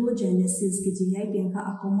gametogenesis kiji a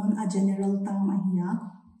common a general term here.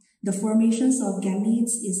 The formations of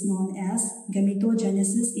gametes is known as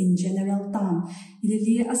gametogenesis in general term.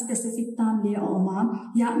 Ili a specific term le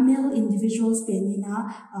oma ya male individuals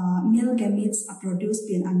penina male gametes are produced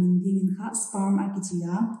pen aminding in sperm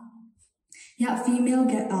akichia.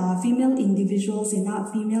 Female individuals in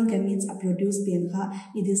female gametes are produced penha.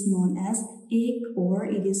 It is known as egg or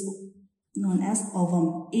it is known as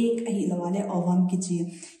ovum. Egg ahilawale ovum kichi.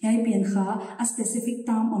 Yai penha a specific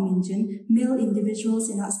term ominjin. Male individuals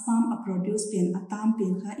in sperm are produced pen a term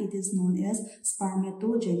penha. It is known as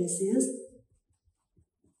spermatogenesis.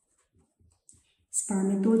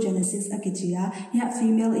 Spermatogenesis akichia.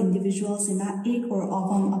 Female individuals in egg or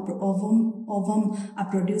ovum are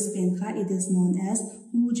produced penha. It is known as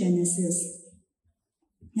oogenesis.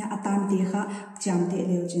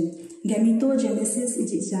 Gametogenesis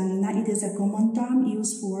it is a common term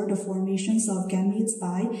used for the formations of gametes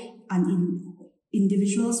by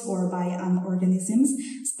individuals or by organisms.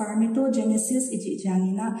 Spermatogenesis it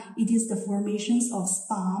is the formations of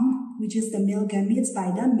sperm, which is the male gametes,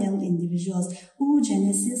 by the male individuals.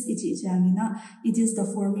 Oogenesis it is the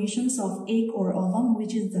formations of egg or ovum,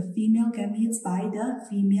 which is the female gametes, by the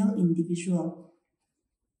female individual.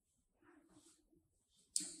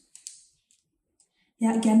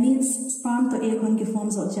 Yeah, gametes, sperm to egg on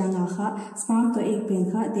forms of sperm to egg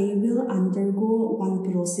penka, they will undergo one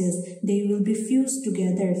process. They will be fused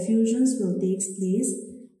together. Fusions will take place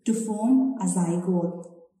to form a zygote.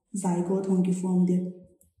 Zygote on form de.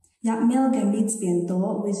 Yeah, male gametes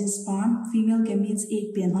pento, which is sperm, female gametes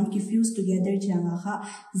egg pen on fused together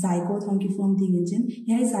zygote on form ding.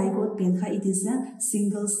 Yeah, zygote penka, it is a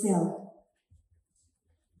single cell.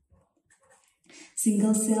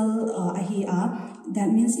 Single cell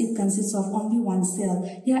that means it consists of only one cell.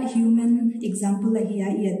 Yeah, human example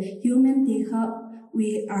here. Human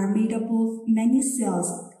we are made up of many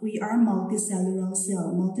cells. We are multicellular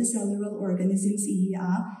cell. Multicellular organisms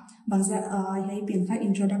here.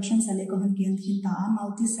 Introduction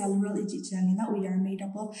multicellular we are made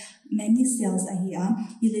up of many cells here.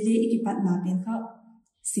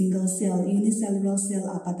 Single cell, unicellular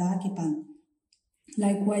cell apada kipan.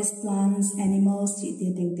 Likewise, plants, animals,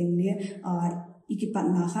 ikipat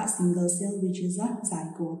naha single cell, which is a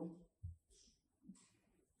zygote.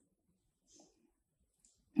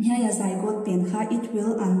 Here, a zygote penha, it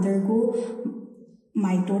will undergo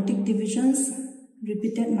mitotic divisions,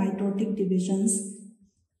 repeated mitotic divisions.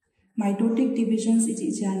 Mitotic divisions, it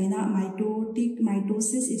is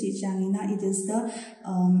mitosis, it is the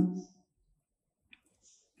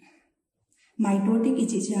mitotic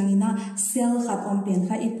cell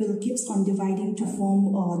it will keep on dividing to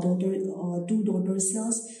form two daughter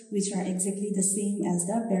cells, which are exactly the same as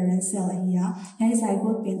the parent cell here.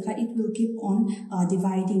 Zygote it will keep on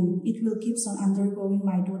dividing. It will keep on undergoing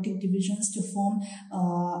mitotic divisions to form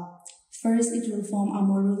first it will form a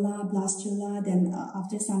morula, blastula, then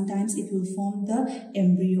after sometimes it will form the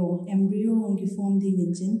embryo. Embryo hongi form ding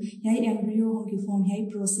engine. Embryo hongi form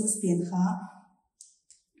process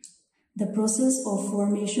the process of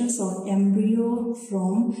formations of embryo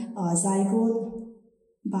from zygote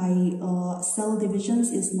by cell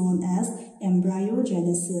divisions is known as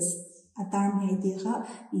embryogenesis. A term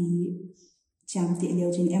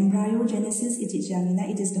embryogenesis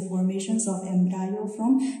it is the formations of embryo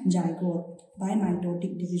from zygote by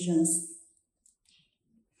mitotic divisions.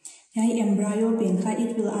 Embryo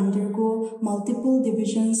it will undergo multiple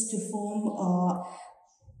divisions to form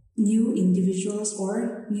new individuals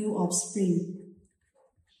or new offspring.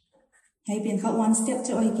 One step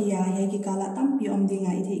to embryo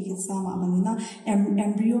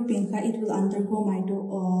it will undergo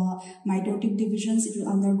mitotic divisions, it will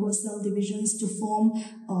undergo cell divisions to form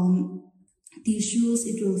tissues,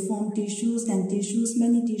 it will form tissues, then tissues,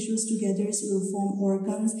 many tissues together will form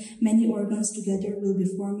organs, many organs together will be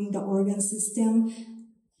forming the organ system.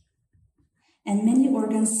 And many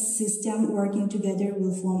organ systems working together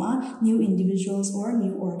will form new individuals or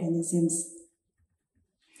new organisms.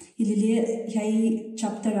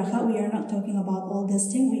 Chapter we are not talking about all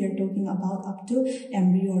this thing. We are talking about up to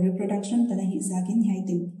embryo reproduction.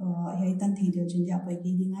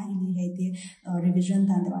 Revision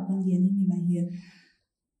here.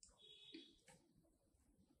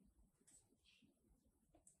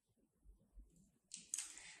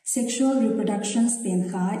 Sexual reproductions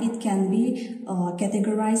it can be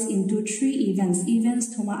categorized into three events.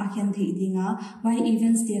 Events why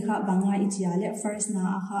events first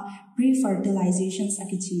pre-fertilizations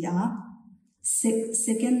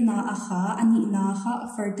second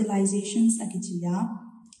fertilizations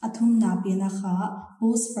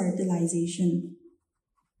post-fertilization.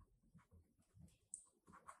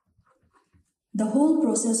 The whole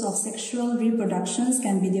process of sexual reproductions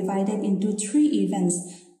can be divided into three events: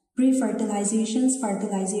 pre-fertilizations,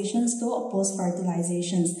 fertilizations, to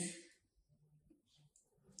post-fertilizations.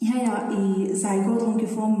 Zygote honki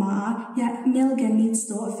form male gametes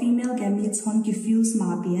to female gametes honki fuse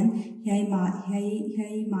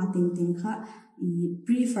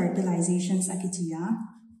pre-fertilizations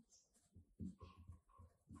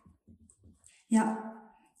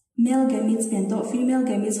male gametes to female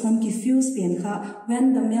gametes honki fuse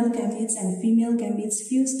when the male gametes and female gametes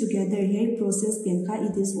fuse together process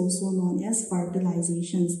it is also known as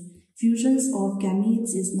fertilizations. Fusions of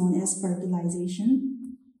gametes is known as fertilization.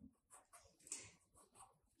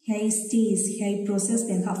 Hey stage, hey process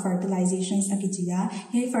pen kha fertilizations akichia,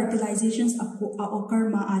 hey fertilizations occur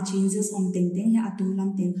ma changes ting ya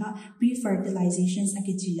atumlam ten kha pre-fertilizations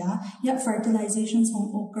akichia, ya fertilizations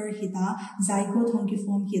occur hita zygote hong ki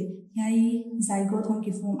form hit, hey zygote hong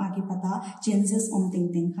ki form akipata changes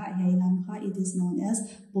ting kha, hey lam kha it is known as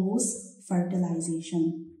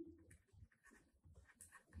post-fertilization.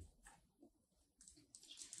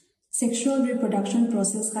 Sexual reproduction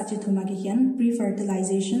process kachi thumaki hian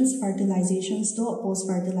pre-fertilizations, fertilizations to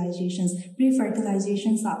post-fertilizations.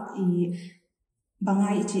 Pre-fertilizations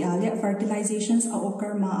bangai ichi ale fertilizations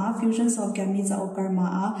occur ma fusions of gametes occur ma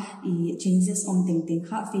changes ting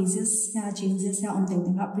kha phases ya changes ya ting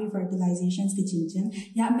kha pre-fertilizations ki chin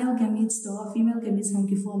ya male gametes to female gametes hong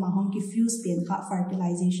ki form hong ki fuse pen kha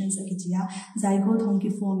fertilizations akichia zygote hong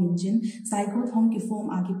ki form injin zygote hong ki form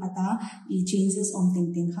akipata changes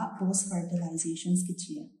ting kha post-fertilizations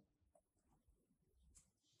kichia.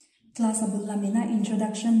 Class abulamina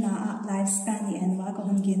introduction na lifespan ni enwa ko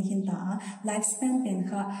hon gen hinta lifespan pen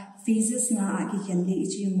kha phases na ki ken le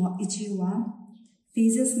ichiwa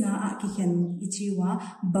phases na ki ken ichiwa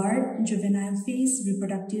birth, juvenile phase,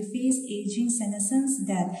 reproductive phase, aging, senescence,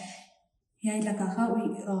 death. Hai la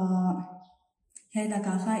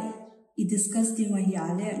kha I discussed in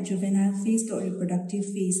Wahiale juvenile phase to reproductive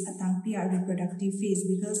phase Tangpua reproductive phase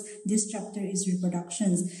because this chapter is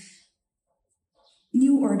reproductions.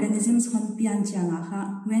 New organisms hon pian changa kha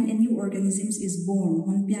when a new organism is born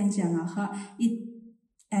hon pian changa kha it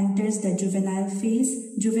enters the juvenile phase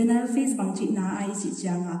bangchi na ai chi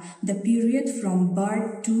changa the period from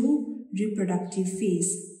birth to reproductive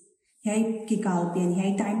phase hai kikal pen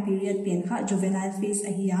hai time period pen kha juvenile phase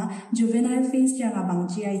ahia juvenile phase changa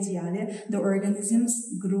bangchi ai chi ale the organisms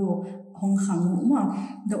grow hong khang ma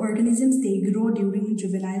the organisms they grow during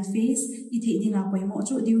juvenile phase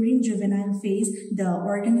during juvenile phase the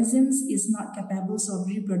organisms is not capable of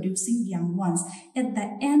reproducing young ones at the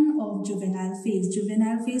end of juvenile phase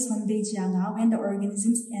when the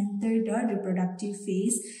organisms enter the reproductive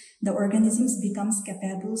phase the organisms becomes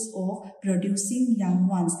capable of producing young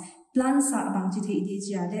ones plants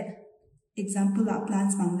example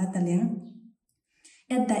plants bangla taleng.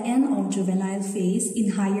 At the end of juvenile phase,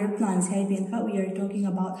 in higher plants, we are talking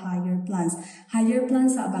about higher plants. Higher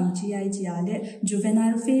plants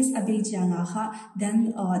juvenile phase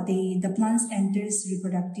then the plants enters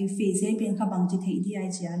reproductive phase.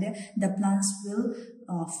 The plants will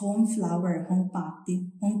form flower.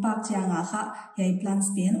 Plants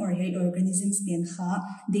or organisms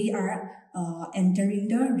they are entering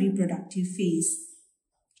the reproductive phase.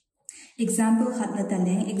 Example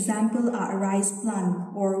example rice plant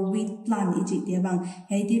or wheat plant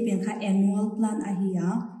annual plant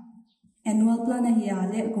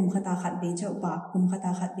le kumkhata khat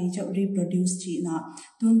beja reproduce chi na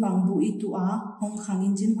tun bangbu itu hong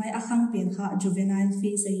khangin jin hwai akhang pen kha juvenile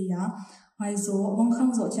phase hwai zo hong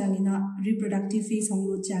khang zo changina reproductive phase hong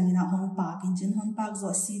lu changina hong pak injin hong pak zo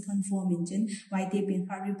seed hon form injin hwai te pen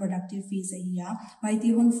kha reproductive phase hwai te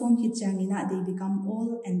hon form hit changina they become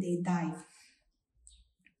old and they die.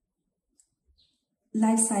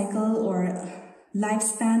 Life cycle or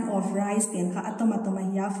lifespan of rice pen kha atoma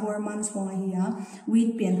 4 months hong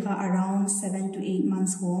wheat pen kha around 7 to 8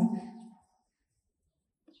 months hong.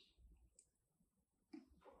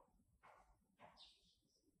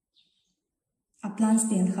 A plants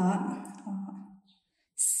pen kha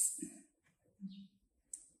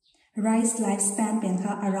rice lifespan pen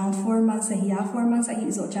kha around 4 months 4 months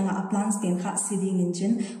zo changa a plants pen kha seeding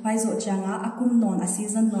engine why zo changa akum non a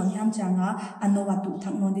season non yam changa anowa tu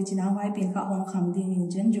thak non di china why pen kha hong khang ding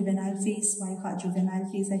engine juvenile phase why kha juvenile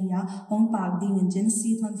phase hong pak ding engine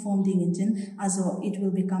seed hon form ding engine azo it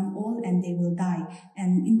will become old and they will die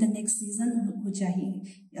and in the next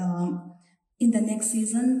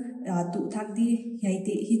season tu thak di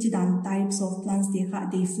hichidan types of plants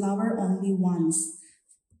they flower only once.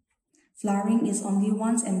 Flowering is only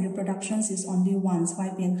once and reproductions is only once.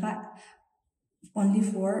 Why penka only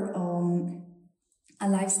for a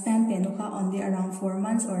lifespan penuka only around 4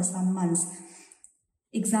 months or some months.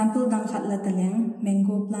 Example dang khatla taleng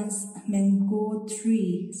mango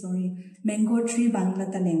tree bangla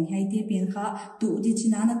taleng haiti penka tu di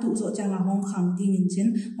chinana tu zo changa hong khang ding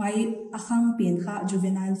injin why akhang penka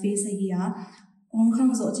juvenile phase hong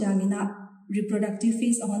khang zo changina reproductive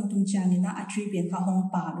phase on tung changina a tree pen kha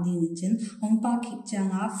hong pak ding injin hong pak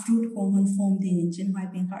changa fruit hong form ding injin why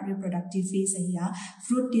pen kha reproductive phase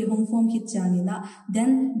fruit de hong form hit changina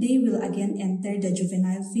then they will again enter the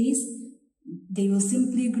juvenile phase They will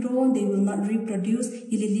simply grow, they will not reproduce.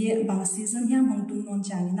 Hilili bang season hiam hong tung non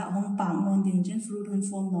changina hong pang non ding jen fruit hong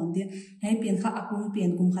form non de. Hai pian kha akung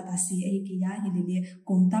pian kum khat asi ai kiya hilili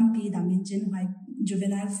kum tampi damin jen hai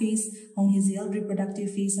juvenile phase hong hizil, reproductive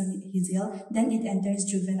phase and hizil. Then it enters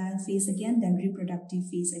juvenile phase again, then reproductive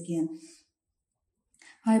phase again.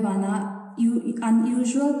 Hai bana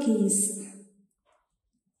unusual case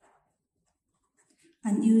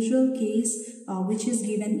which is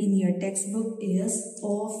given in your textbook is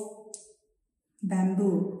of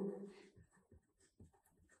bamboo.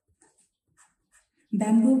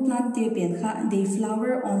 Bamboo plant they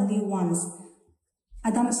flower only once.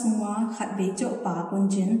 Adam sungwa khat bejo pa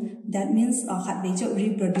kunjin, that means khat bejo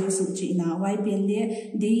reproduce uchina. Why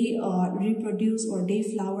they reproduce or they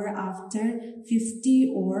flower after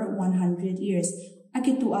 50 or 100 years.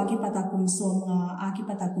 Akitu agi patakum songa agi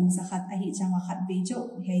patakum sakhat ahi changa khat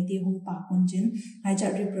bejo heidi hung pa kunjin haja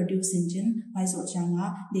reproduce injin why so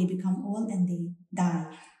changa they become old and they die.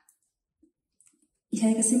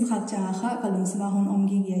 Ihai kasim khat changa kha kalung sama hon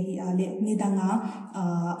omgi ge hi ale nidanga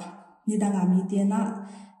mitena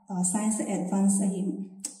science advance ahi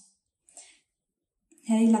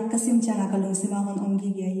hei lakasim changa kalung sama hon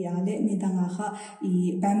omgi ge hi ale nidanga kha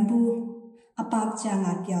I bamboo apak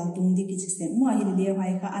changa kyal tung di kichise mo hi le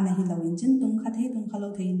wai kha ana hi lawin chin tung kha thei tung khalo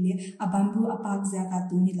thei le a bamboo apak ja ka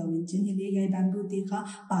tung hi lawin chin hi le yai bamboo ti kha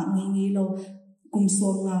pa ngi lo kum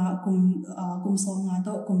songa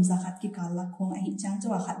to kum za khat ki kala khong a hi chang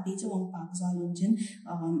chawa khat bi chawang pak za lun chin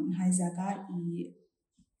hai ja ka I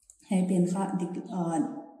hai pen kha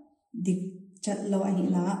dik chat lo a hi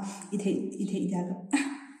na I thei ja ka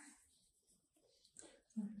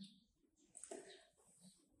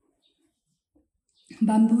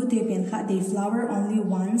Bamboo they flower only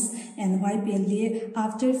once and why pele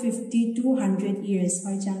after 50 to 100 years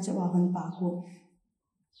why chang chawa hon pa ko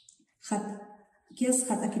khat kes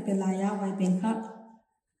khat akipelaya why pen kha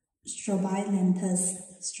strobilenthus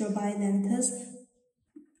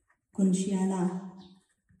kunshiana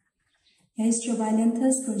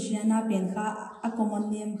strobilenthus kunshiana pen kha a common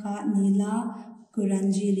name kha nila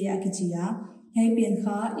kuranji le akichia pen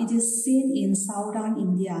kha it is seen in southern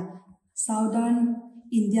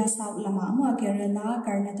India South Lama Mua Kerala,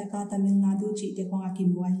 Karnataka, Tamil Nadu, Chite Konga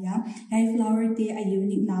Kimbuaya. Hai flower te a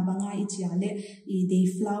unique nabanga ichiale.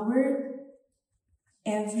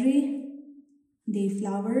 They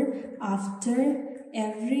flower after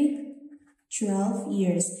every 12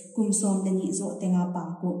 years. Kumsom deni zo tenga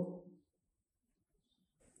pako.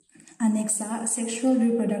 Anexa sexual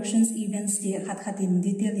reproduction events de khatin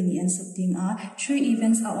detail in and subting three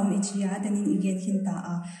events ichia denin igen hinta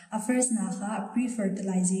first na kha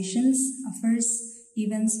pre-fertilizations. First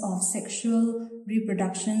events of sexual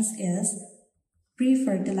reproductions is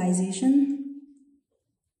pre-fertilization.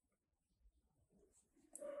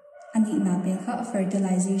 Ani na pen kha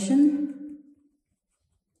fertilization.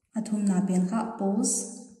 Athum na pen kha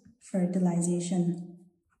post-fertilization.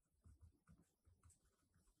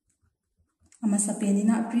 Amasa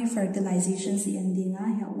penina pre-fertilization si endinga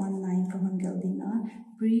ya 19 kahanggal dinga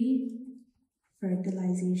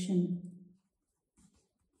pre-fertilization.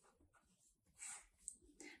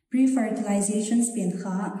 Pre-fertilizations pen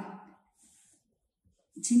kha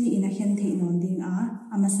chini ina hen the non dinga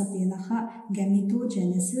amasa pena kha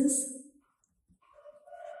gametogenesis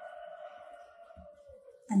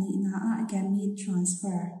ani na gamete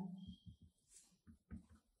transfer.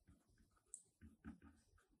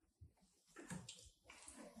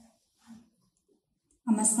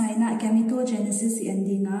 Amasaina gametogenesis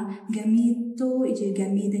endinga gameto iji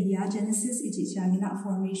gamete hiya genesis iji changina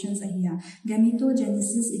formations ahiya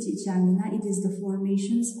gametogenesis iji changina it is the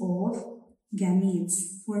formations of gametes.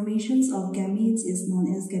 Formations of gametes is known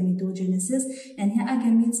as gametogenesis and here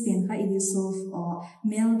gametes penka it is of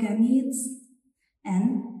male gametes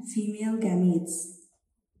and female gametes.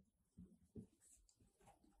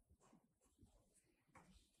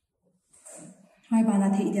 Hai bana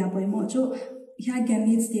thei dia poi mo chu here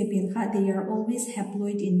gametes they are always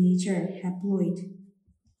haploid in nature,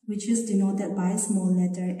 which is denoted by small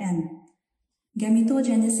letter n.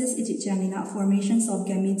 Gametogenesis is changina formations of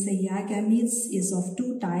gametes. Gametes is of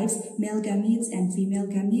two types, male gametes and female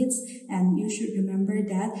gametes, and you should remember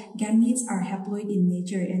that gametes are haploid in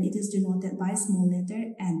nature and it is denoted by small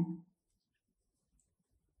letter n.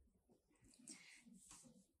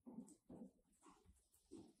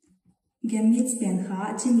 Gametes pen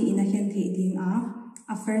kha chini ina hen thei ding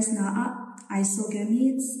first na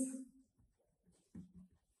isogametes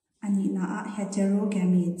ani na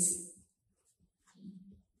heterogametes.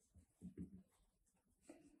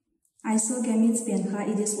 Isogametes pen kha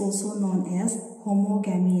it is also known as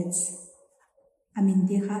homogametes. amin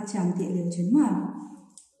te kha cham te leo chen ma.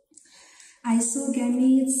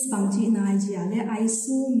 Isogametes bangji na jiale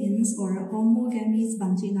iso means or homogametes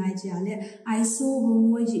bangji na jiale iso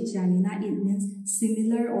homo ji janina it means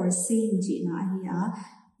similar or same ji na hiya.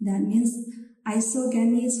 That means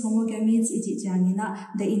isogametes homogametes iji janina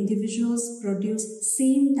the individuals produce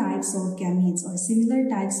same types of gametes or similar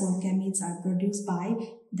types of gametes are produced by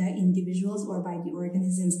the individuals or by the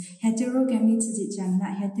organisms. Heterogametes iji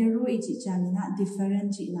janina hetero iji janina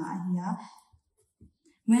different ji na hiya.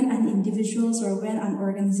 When an individuals or when an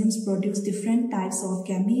organisms produce different types of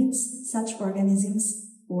gametes, such organisms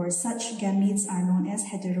or such gametes are known as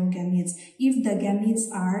heterogametes. If the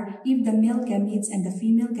male gametes and the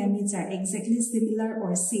female gametes are exactly similar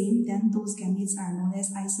or same, then those gametes are known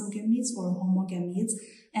as isogametes or homogametes.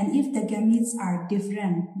 And if the gametes are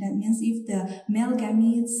different, that means if the male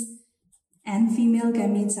gametes and female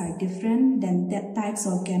gametes are different, then that types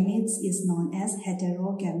of gametes is known as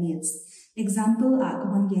heterogametes. Example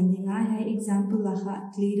kahon gendinga hai example laha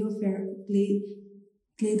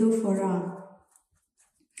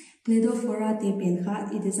Cladophora te pen kha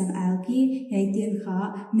it is an algae hai ten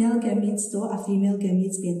kha male gametes to a female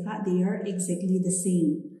gametes pen kha they are exactly the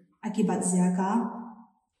same. Akibat zaka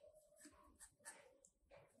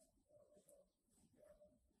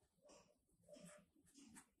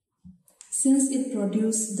since it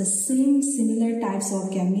produces the same similar types of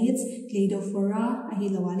gametes, Cladophora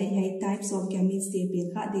ahilawale hai types of gametes they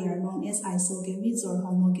are known as isogametes or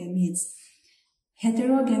homogametes.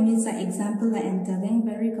 Heterogametes are example la enteleng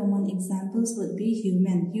very common examples would be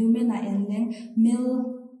human. Human are enleng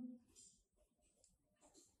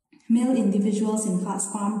male individuals in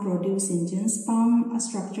sperm producing genes. Sperm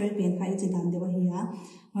structure pen kha itidan dewa hiya.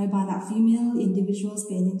 Why bana female individuals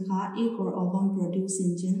pen kha egg or ovum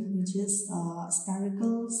producing gene which is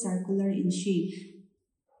spherical circular in shape.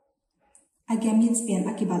 Agametes pen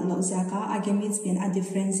akibat lo zaka. Agametes pen a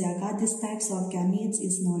different zaka. This types of gametes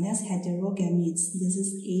is known as heterogametes. This is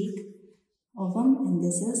egg, ovum, and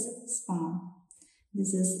this is sperm.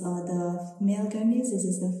 This is the male gametes, this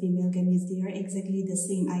is the female gametes. They are exactly the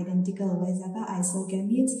same, identical.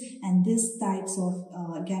 Isogametes, and these types of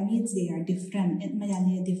gametes, they are different. They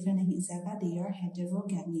are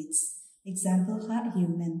heterogametes. Example,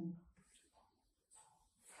 human.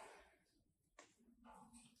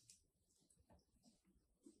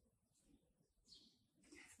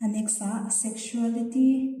 And next,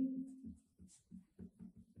 sexuality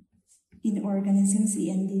in organisms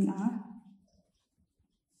ending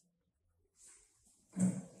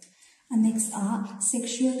And next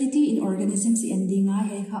sexuality in organisms ending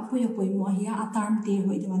he kha poya poimo hi a term te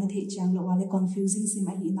hoi de wana the chang lo wale confusing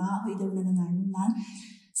sima hi na hoi de na na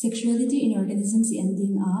sexuality in organisms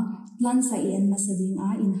ending plants a en masading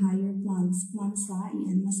in higher plants a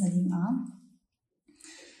en masading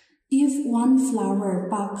if one flower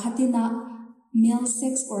pa khatina male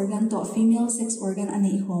sex organ to female sex organ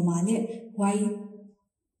ani homale why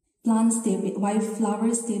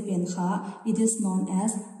flowers te pen kha it is known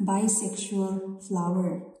as bisexual flower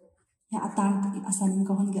ya atang asanin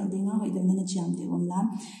ka hon gel dinga hoi de na chiam de onla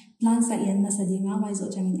plants a en masadinga why zo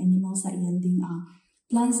changin animals a en ding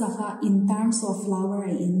plants kha in terms of flower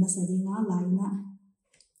a en masadinga laina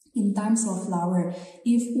in terms of flower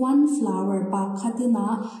if one flower pa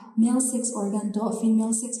khatina male sex organ to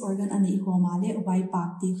female sex organ ani homale why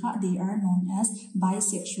pak te kha they are known as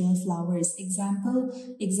bisexual flowers.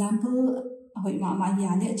 Example hoi ma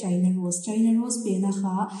hiale China rose pe na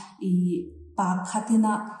kha I pak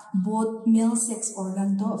khatina both male sex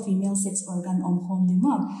organ to female sex organ hom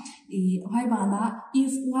dima why bana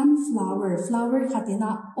if one flower khatina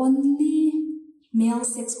only male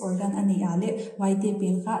sex organ ani ale why te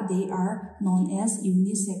pen kha they are known as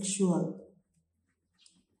unisexual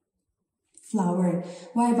flower.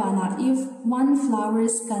 Why bana if one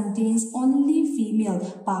flowers contains only female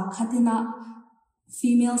pak khatina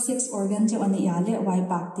female sex organ je ani ale why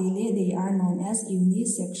pak te le they are known as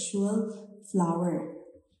unisexual flower.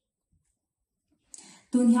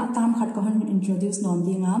 Tunya tam khat ko han introduce non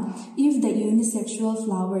dinga if the unisexual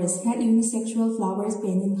flowers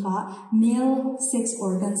penin kha male sex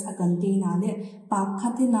organs a contain ale pak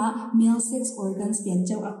khatina male sex organs pen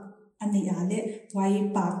chaw ani ale why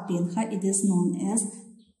pak pen kha it is known as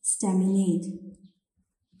staminate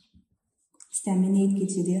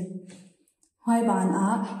kichide. Why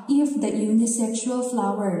bana if the unisexual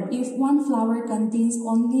flower if one flower contains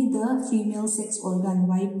only the female sex organ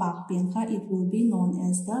why pak pen kha it will be known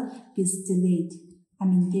as the pistillate.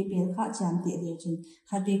 Amin te pen kha cham te lejin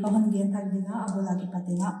khate ko han gen thak dina abola ki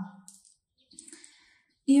patenga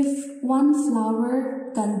If one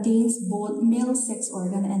flower contains both male sex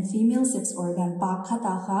organ and female sex organ, pak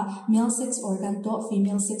khata kha male sex organ to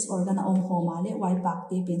female sex organ om ho male why pak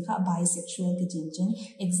te pen kha bisexual ke jin.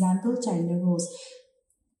 Example China rose.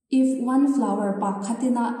 If one flower pak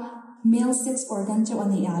khatina male sex organ cho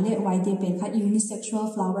ani ale why te pen kha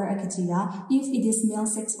unisexual flower akichia. If it is male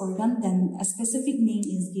sex organ, then a specific name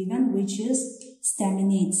is given, which is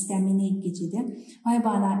staminate kichide. Why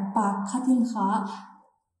bana pak khatin kha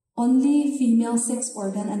only female sex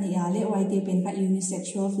organ ani ale why te pen kha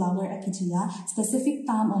unisexual flower akichia. Specific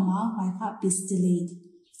term oma why kha pistillate.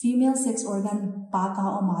 Female sex organ pa ka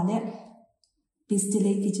omale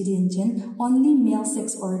pistillate kichidinjin. Only male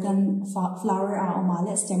sex organ flower are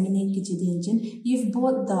omale staminate kichidinjin. If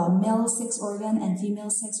both the male sex organ and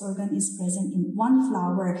female sex organ is present in one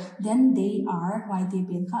flower, then they are why they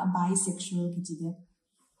penka bisexual kichide.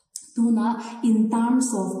 Tuna in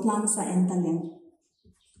terms of plants and talent.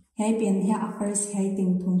 Hai pen here first hai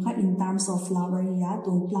ting thumka in terms of flower ya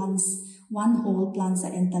to plants one whole plants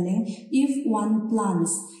and talent. If one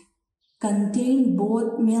plants contain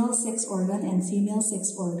both male sex organ and female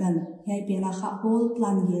sex organ. Hai pela kha whole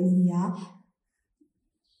plant gen hiya.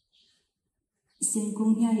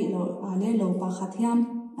 Singkung hiya hilo ale lo pa khathiam.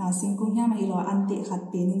 Singkung hiya mahilo ante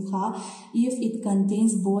khat penin kha. If it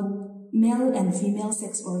contains both male and female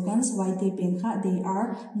sex organs, why te pen kha, they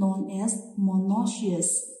are known as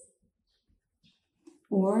monoecious.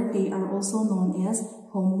 Or they are also known as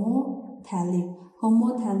homothallic.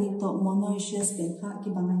 Homothallic to monoecious penka ki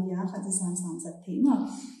bangaya khati san sat thema.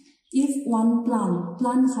 If one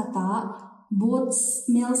plant khata both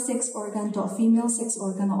male sex organ to female sex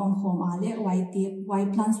organ on home ale why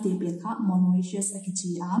plants te penka monoecious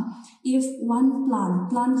akichia. If one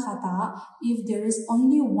plant khata if there is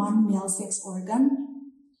only one male sex organ,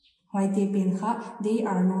 why te penka, they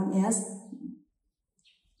are known as.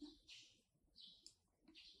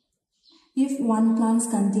 If one plant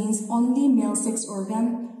contains only male sex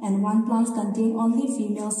organ and one plant contains only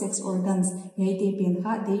female sex organs,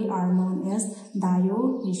 they are known as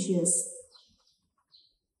dioecious.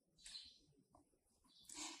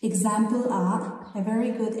 Example are, a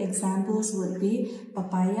very good examples would be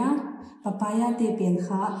papaya. Papaya te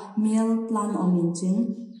penha male plant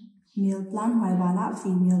ominchin, male plant maibana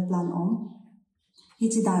female plant om.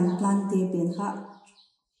 Hichidan plant te penha.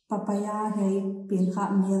 Papaya hai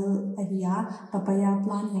penka male ahia, papaya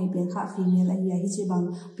plant hai penka female ahia.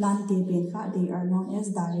 Hichibang plant te penka, they are known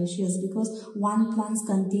as dioecious because one plant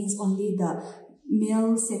contains only the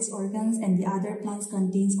male sex organs and the other plants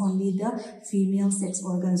contains only the female sex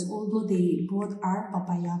organs, although they both are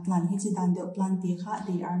papaya plant. Hichidan de plant te kha,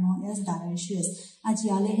 they are known as dioecious.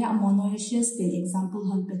 Ajiale ya monoecious pen example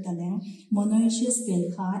han petaleng. Monoecious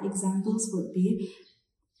pen kha examples would be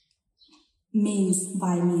maize,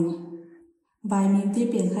 vitamin te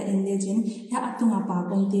penka in legend ya atunga pa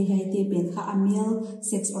pong te hai te penka a male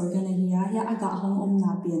sex organ hiya ya aga hong om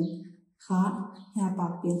na pen kha ya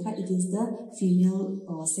pa penka, it is the female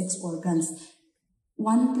sex organs.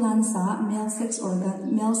 One plant sa male sex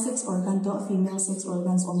organ to female sex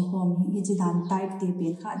organs on home hijidan type te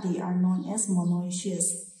penka, they are known as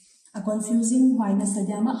monoecious. A confusing why na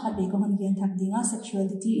sadyama khabe ko hanggen thakdinga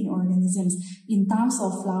sexuality in organisms. In terms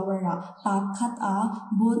of flower pakhat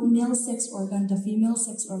both male sex organ to female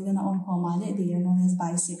sex organ on homale, they are known as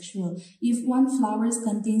bisexual. If one flowers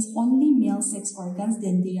contains only male sex organs,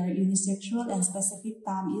 then they are unisexual and specific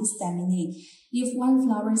term is staminate. If one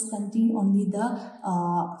flowers contain only the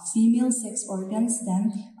female sex organs, then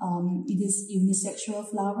it is unisexual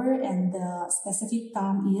flower and the specific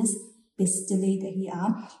term is pistillate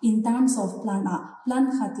hiya. In terms of plant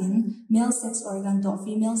khatin male sex organ to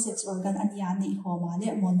female sex organ anyani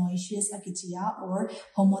homale monoecious akichia or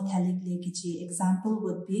homothallic lekichi. Example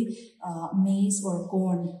would be maize or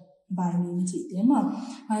corn by minchi tema.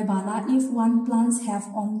 If one plants have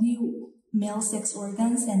only male sex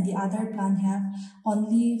organs and the other plant have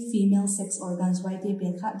only female sex organs, why they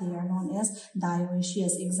are known as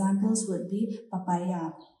dioecious. Examples would be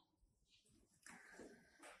papaya.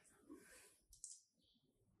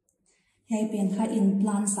 Hai penka in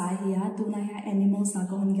plant sa hiya tuna ya animals sa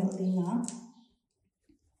ko hangel dinga.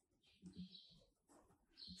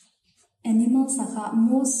 Animals sa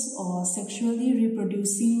most sexually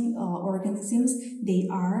reproducing organisms, they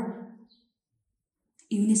are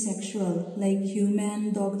unisexual. Like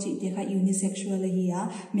human, dog, they are unisexual hiya.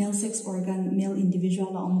 Male sex organ, male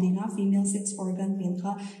individual la omdinga. Female sex organ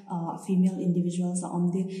penka female individuals la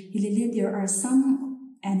omdi. Hilili there are some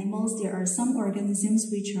animals, there are some organisms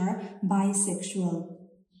which are bisexual.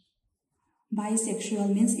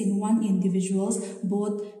 Bisexual means in one individuals,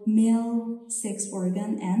 both male sex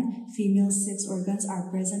organ and female sex organs are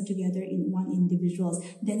present together in one individuals.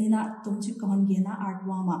 Then ina tumchi kahon gena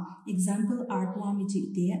artwama. Example artwam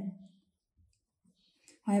ichite.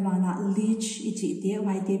 Hoibana leech ichite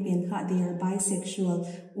waite penka they are bisexual,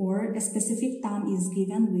 or a specific term is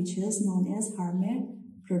given which is known as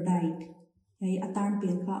hermaphrodite. Ay atarm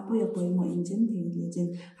penka puyo mo engine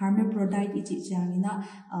thing hermaphrodite ichichangina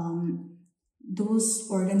those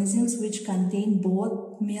organisms which contain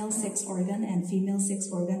both male sex organ and female sex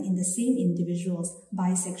organ in the same individuals.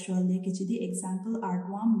 Bisexual le kichidi example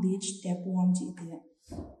artworm, leech, tapeworm chite.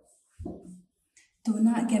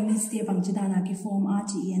 Tuna gametes te bangchidana ki form a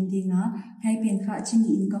chi endinga hai penkha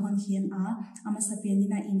chini in kahon hian a amasa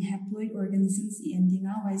penina in haploid organisms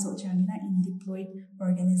endinga waiso changina in diploid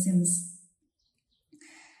organisms.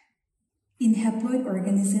 In haploid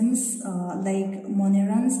organisms like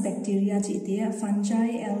monerans, bacteria, chite,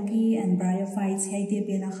 fungi, algae, and bryophytes, haite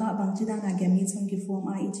penacha bangchidana gametes hong ki form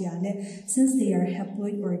a ichiale. Since they are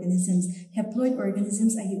haploid organisms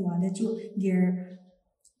ahiwale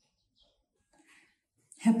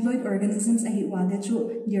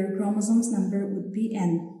chu their chromosomes number would be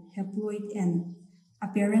n, haploid n.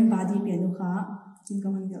 Apparent body penucha,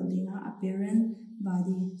 apparent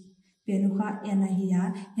body. Penucha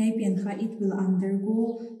enahia, yai pencha it will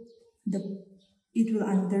undergo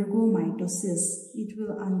mitosis. It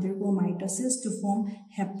will undergo mitosis to form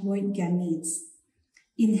haploid gametes.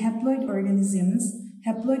 In haploid organisms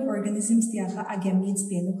tiacha a gametes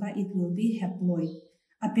penucha it will be haploid.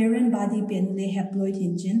 Apparent body penule haploid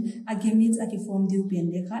engine, a gametes aki form du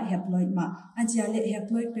penlecha haploid ma. Ajiale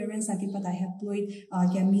haploid parents aki pata haploid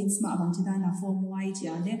gametes ma abangchidana form y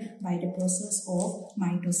jiale by the process of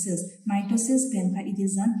mitosis. Mitosis penka it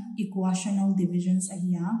is an equational divisions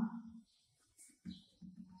ahiya.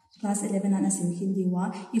 Class 11 ana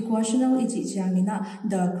simhindiwa. Equational ichichangina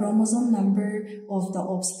the chromosome number of the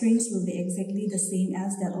offsprings will be exactly the same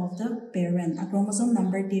as that of the parent. A chromosome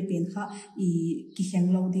number te penka I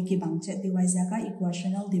kihenglo di ki bangchet diwaizaka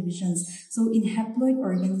equational divisions. So in haploid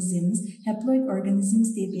organisms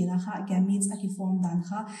te penaka gametes aki form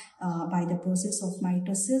danha by the process of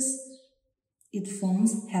mitosis. It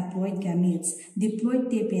forms haploid gametes. Diploid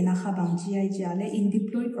te penacha bangchia jiale. In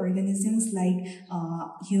diploid organisms like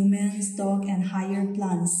humans, dog, and higher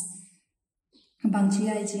plants,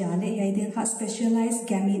 bangchia jiale yaidenha specialized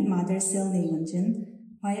gamete mother cell neunjin.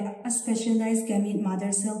 Why a specialized gamete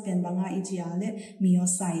mother cell pen banga ijiale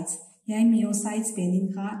myocytes. Yai myocytes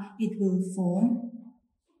peninha it will form.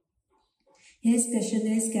 Here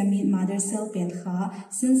specialized gamete mother cell pencha,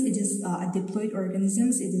 since it is a diploid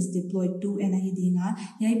organisms, it is diploid 2 and ahidinga,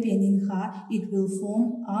 yai penincha, it will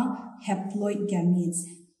form a haploid gametes.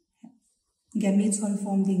 Gametes on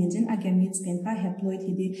form ding engine, a gametes pencha haploid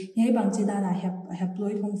hidi, yai bangchidana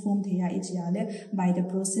haploid on form theya ichiale by the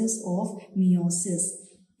process of meiosis.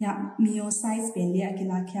 Yeah, myocytes penle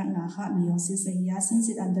akila kyak naha meiosis ahiya, since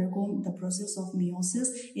it undergo the process of meiosis,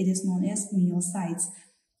 it is known as myocytes.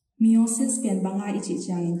 Meiosis pen banga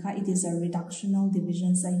ichichangin kha it is a reductional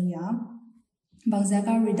division sahiya.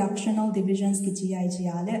 Bangzaka reductional divisions kichiya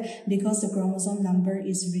ichiale because the chromosome number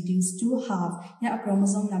is reduced to half. Ya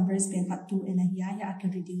chromosome number is pen kha 2 and ahiya ya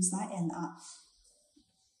can reduce na and a.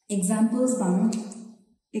 Examples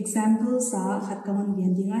are khat kahon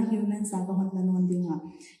gendinga humans are kahon lanon dinga.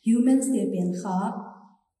 Humans te pen kha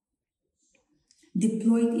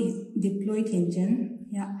diploid engine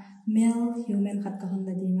ya. Male human khat kahon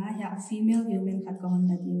ladinga ya female human khat kahon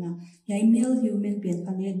ladinga ya male human pen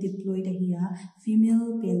kale diploid ahiya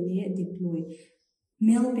female pen le diploid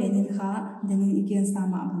male penin kha then against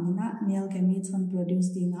sama abanina male gametes on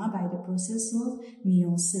produced dinga by the process of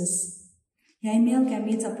meiosis ya male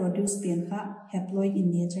gametes are produced pen kha haploid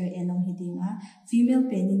in nature enong hidinga female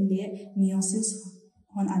penin le meiosis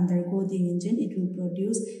on undergo the engine it will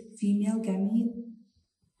produce female gamete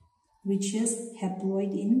which is haploid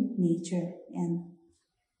in nature and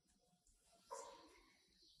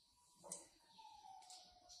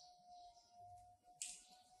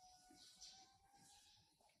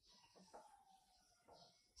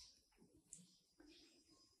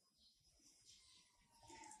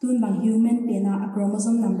tun bang human pena a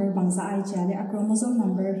chromosome number bangza ai chale a chromosome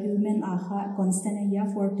number human aha constant ahiya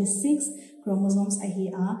 46 chromosomes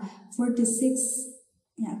ahiya 46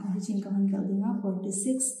 ya ko hichin kahon kaldinga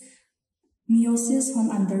 46 meiosis hon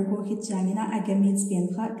undergo hit changina a gametes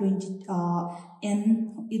pencha 20 n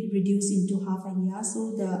it reduced into half ahiya so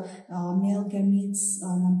the male gametes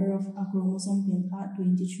number of a chromosome pencha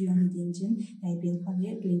 23 on hidinjin ai pencha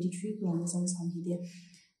le 23 chromosomes on hide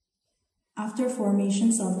After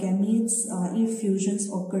formations of gametes, if fusions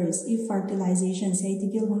occurs, if fertilization, say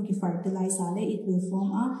tigil honki fertilize ale, it will form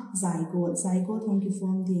a zygote. Zygote honki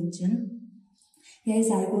form the engine. Here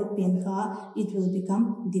zygote penka, it will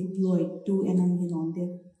become diploid, 2 and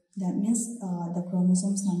onde. That means the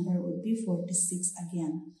chromosomes number would be 46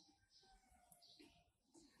 again.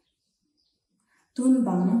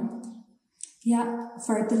 Tunbang, yeah,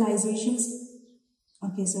 fertilizations.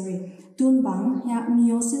 Okay, sorry. Tunbang, yeah,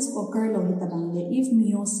 meiosis occur lohitabangle if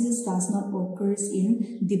meiosis does not occurs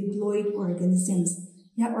in diploid organisms.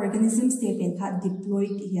 Yeah, organisms they can have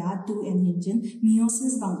diploid yeah 2 and engine.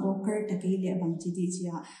 Meiosis bang occur takele bang chidi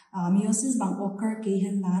chia. Meiosis bang occur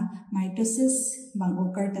kehenlan mitosis bang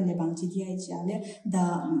occur tale bang chidi ai chiale. The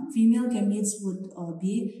female gametes would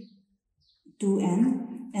be 2n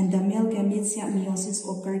and the male gametes yeah meiosis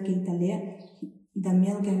occur ketale. The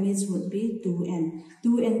male gametes would be 2n.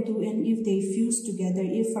 2n, if they fuse together,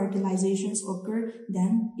 if fertilizations occur,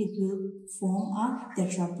 then it will form a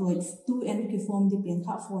tetraploid. 2n ki form the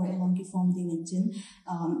penka, 4n ki form the engine.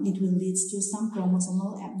 It will lead to some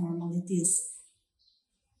chromosomal abnormalities.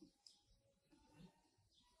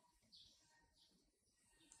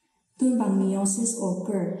 Tunbang meiosis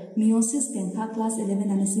occur. Meiosis penka class 11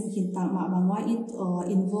 anasim hintang mabangwa it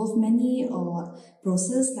involve many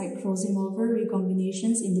process like crossing over,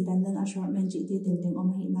 recombinations, independent assortment jiti tenteng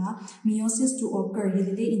omahina. Meiosis to occur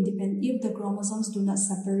hilile independent if the chromosomes do not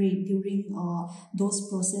separate during those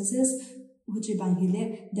processes.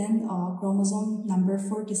 Then chromosome number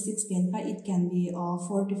 46 penka, it can be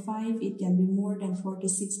 45, it can be more than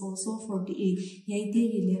 46, also 48.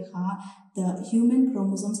 The human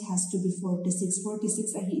chromosomes has to be 46.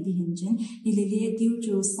 46 ahi di hinjin. Due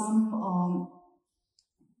to some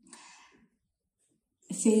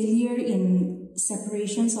failure in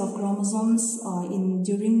separations of chromosomes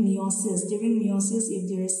during meiosis. During meiosis, if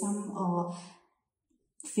there is some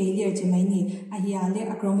failure jemaini ahiale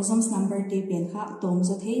a chromosomes number te pen kha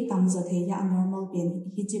tomzothe tamzothe ya abnormal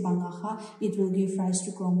pen hichibanga kha, it will give rise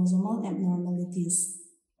to chromosomal abnormalities.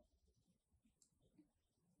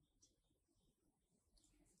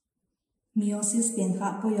 Meiosis pen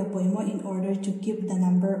kha poimo in order to keep the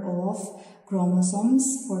number of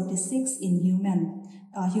chromosomes 46 in human.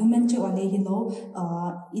 Human che wale hilo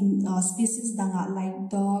in species danga like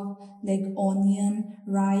dog, like onion,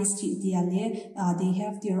 rice, chitiale, they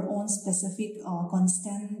have their own specific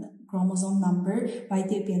constant chromosome number. By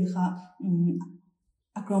te penha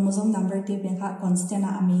a chromosome number te penha constant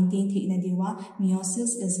a maintain thina diwa.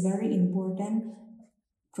 Meiosis is very important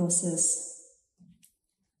process.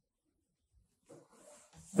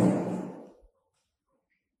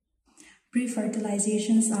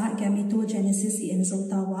 Pre-fertilizations are gametogenesis in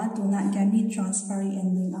Zoltawa, tuna gamete transfer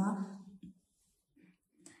ending are.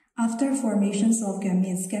 After formations of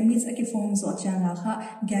gametes aki forms of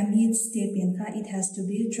changaha, gametes stepinka, it has to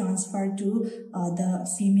be transferred to the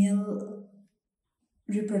female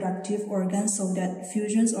reproductive organs so that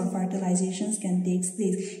fusions or fertilizations can take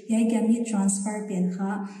place. Yai gamete transfer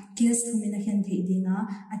penha case humina hen theidinga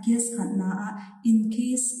a case khatna in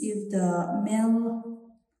case if the male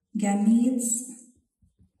gametes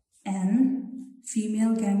and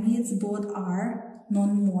female gametes both are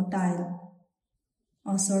non-motile.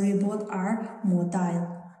 Both are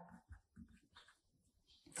motile.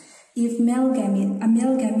 If a male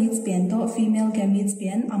gametes pen to female gametes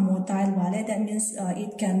pen a motile wale, that means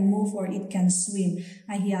it can move or it can swim.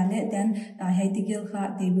 Then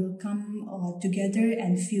they will come together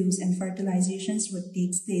and fuse and fertilizations would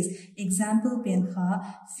take place. Example pen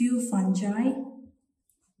few fungi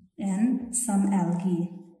and some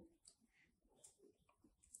algae.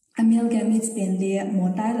 A male gametes pen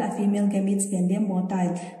motile, a female gametes pen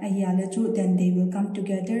motile. Then they will come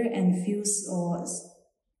together and fuse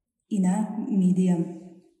in a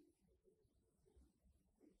medium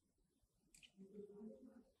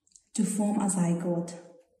to form a zygote.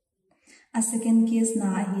 A second case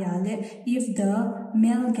na if the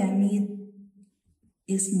male gamete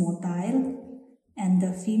is motile and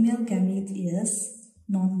the female gamete is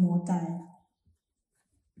non-motile.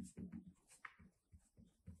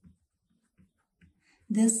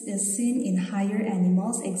 This is seen in higher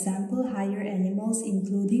animals. Example, higher animals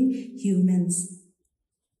including humans.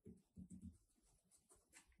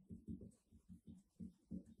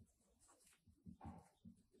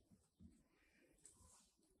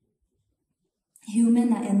 Human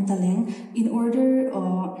na entaleng, in order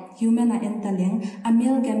human na entaleng, a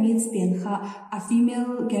male gametes penha, a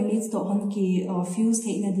female gametes to honki fuse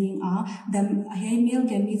heina ding the male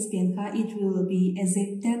gametes penha, it will be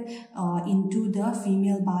ejected into the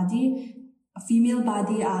female body a female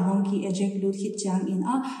body ahong ki ejaculate hit chang in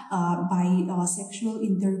by sexual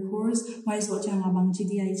intercourse why so chang abang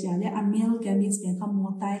chidi ai chale a male gametes pen ka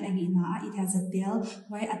motile agi na it has a tail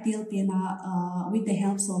why a tail pen with the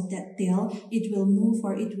help of that tail it will move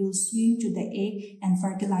or it will swing to the egg and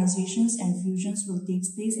fertilizations and fusions will take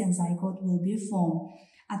place and zygote will be formed.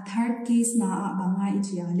 A third case na abanga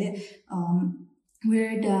ichiale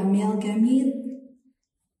where the male gamete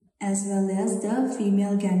as well as the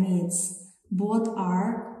female gametes both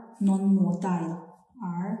are non-motile.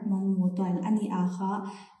 Ani akha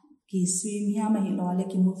ki swim ya mahilo le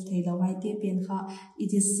ki move thaila white pen kha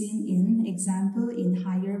it is seen in example in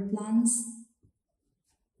higher plants.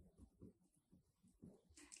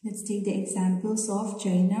 Let's take the examples of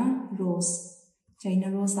China rose.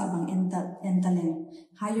 China rose abang entalen.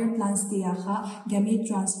 Higher plants ti akha gamete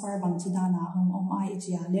transfer bang chidana hong ai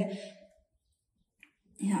ichiale.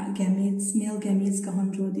 Yeah, gametes, male gametes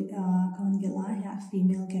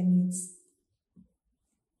female gametes.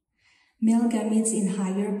 Male gametes in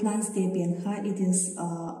higher plants it is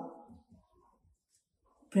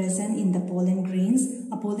present in the pollen grains.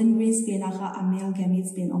 A pollen grains a male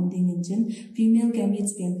gametes engine. Female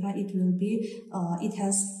gametes it will be it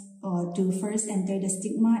has to first enter the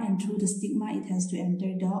stigma, and through the stigma it has to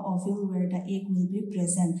enter the ovule where the egg will be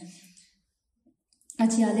present.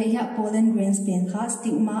 Achiale ya pollen grains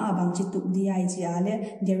stigma abang chituk di ai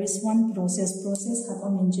chiale there is one process hat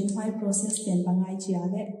mention why process bangai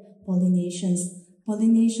chiale pollinations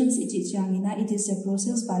it is a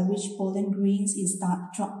process by which pollen grains is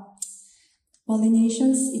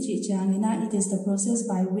it is the process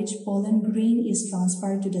by which pollen grain is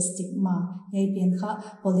transferred to the stigma.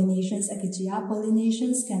 Pollinations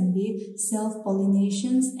can be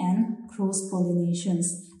self-pollinations and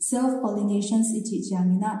cross-pollinations. Self-pollinations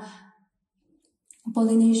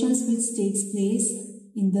pollinations which takes place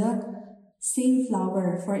in the same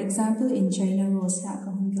flower. For example, in China rose,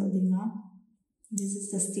 this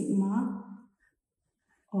is the stigma,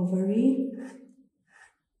 ovary.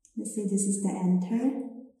 Let's say this is the anther.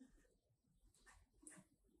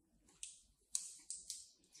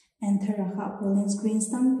 Anther pollen grains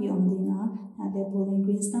pi omdinga. The pollen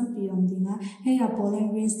grains pi omdinga. Hey,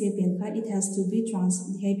 pollen grains it has to be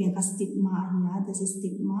stigma here. This is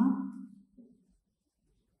stigma.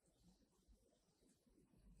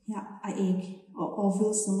 Yeah, egg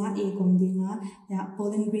ovule sunga egg omdinga. Yeah,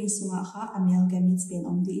 pollen grains sunga a male gametes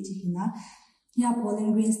omdi ichina. Yeah,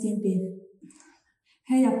 pollen grains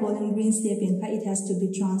pollen grains it has to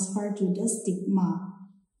be transferred to the stigma.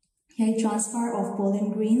 Transfer of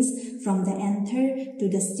pollen grains from the anther to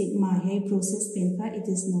the stigma. Process it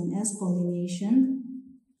is known as pollination.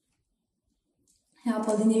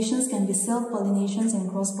 Pollinations can be self-pollinations and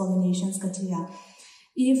cross-pollinations.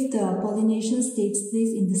 If the pollinations takes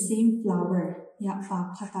place in the same flower,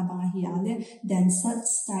 then such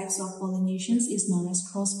types of pollinations is known as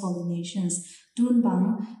cross-pollinations.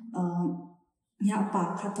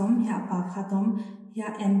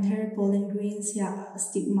 Enter pollen grains,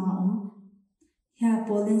 stigma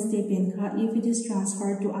pollens if it is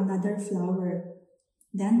transferred to another flower,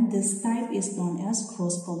 then this type is known as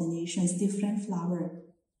cross-pollinations, different flower.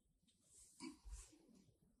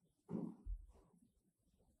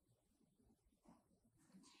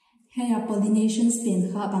 Pollinations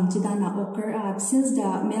occur since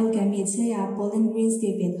the male gametes pollen grains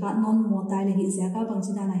non-motile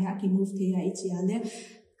move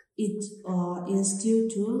it is due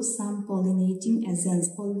to some pollinating agents.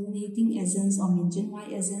 Pollinating agents or mention why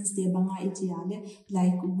agents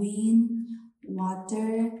like wind,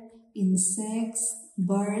 water, insects,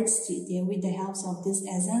 birds. With the help of these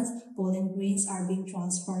agents, pollen grains are being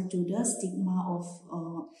transferred to the stigma of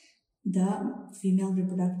the female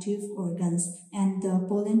reproductive organs, and the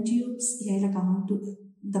pollen tubes,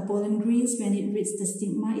 the pollen grains, when it reaches the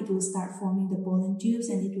stigma, it will start forming the pollen tubes,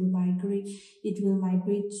 and it will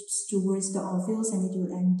migrate towards the ovules, and it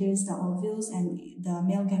will enter the ovules, and the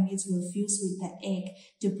male gametes will fuse with the egg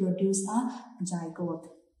to produce a zygote.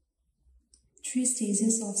 3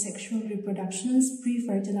 stages of sexual reproductions: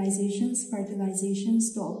 pre-fertilizations,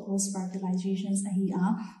 fertilizations to post-fertilizations.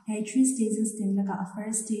 3 stages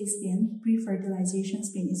first stage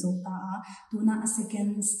pre-fertilizations is a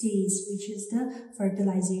second stage which is the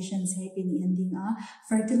fertilizations.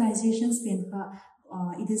 Fertilizations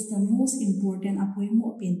it is the most important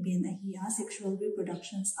sexual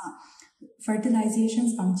reproductions.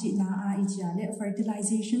 Fertilizations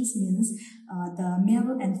fertilizations means the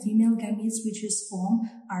male and female gametes which is formed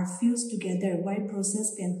are fused together. Why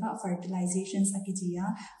process fertilizations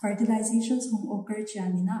fertilizations occur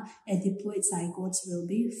adiploid zygotes will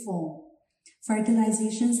be formed.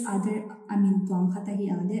 Fertilizations other amin tuang khata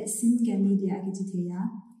hi ale syngamy dia kichitheya.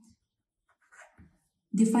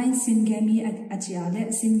 Define syngamy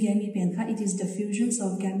achiale. Syngamy penka, it is the fusions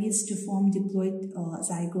of gametes to form diploid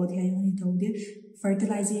zygote.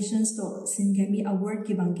 Fertilizations to syngamy a word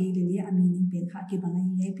ki bangi lili a meaning penka ki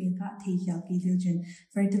bangi hai penka theihyal ki liljen.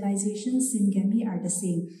 Fertilizations syngamy are the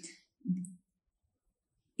same.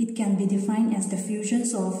 It can be defined as the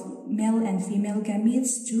fusions of male and female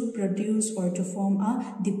gametes to produce or to form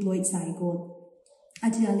a diploid zygote.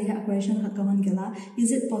 Is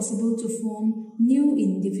it possible to form new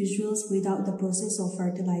individuals without the process of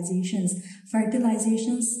fertilizations?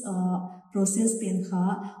 Fertilizations process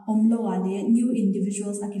penka omlo wale new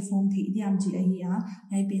individuals aki form thi diam ji ahiya.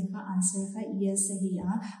 Nai penka answer ka yes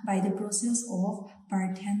ahiya by the process of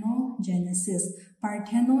parthenogenesis.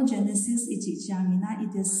 Parthenogenesis ichi chamina,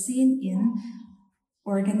 it is seen in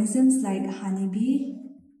organisms like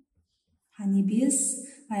honeybees,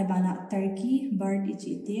 waibana turkey, bird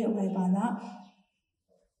ichite, waibana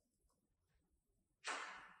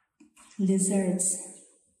lizards.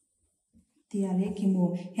 Tiale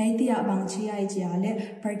kimu. Heitia bangchia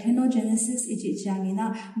ichiale. Parthenogenesis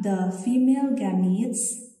ichichamina, the female gametes,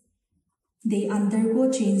 they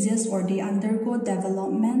undergo changes or they undergo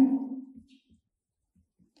development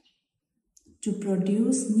to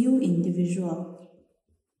produce new individual.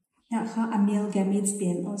 A male gametes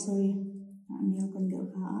pen, oh sorry, male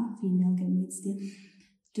female gametes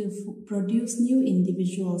to produce new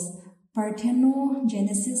individuals.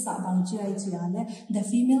 Parthenogenesis the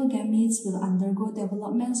female gametes will undergo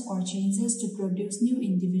developments or changes to produce new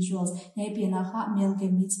individuals. Male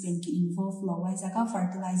gametes involve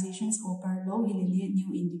fertilizations occur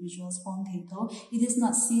new individuals form. It is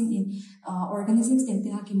not seen in organisms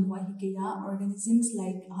organisms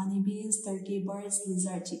like honeybees, turkey birds,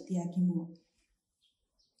 lizards.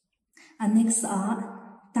 And next are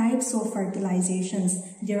types of fertilizations.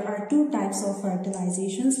 There are two types of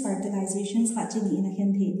fertilizations. Fertilizations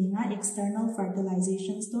external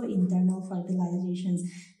fertilizations to internal fertilizations.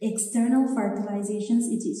 External fertilizations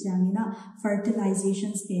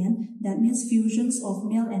fertilizations that means fusions of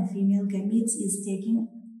male and female gametes is taking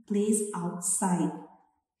place outside.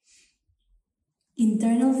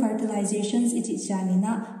 Internal fertilizations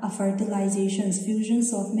a fertilizations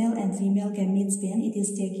fusions of male and female gametes it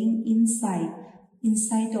is taking inside.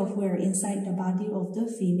 Inside of where? Inside the body of the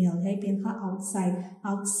female.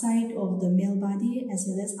 Outside of the male body as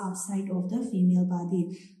well as outside of the female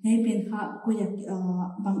body.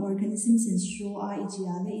 Organisms in show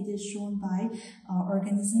it is shown by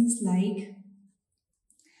organisms like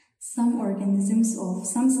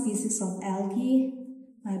some species of algae,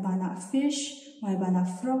 fish,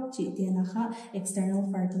 frog,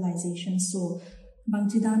 external fertilization. So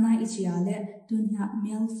Bangchidana ichiale dunya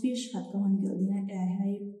male fish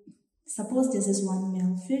suppose this is one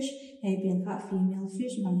male fish, female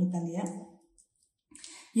fish mangitalia.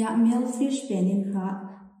 Male fish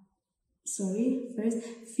first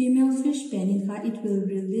female fish it will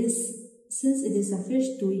release, since it is a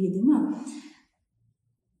fish to hidima.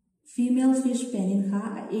 Female fish egg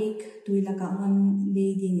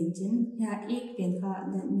laying engine. Egg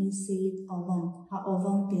let me say it ovum.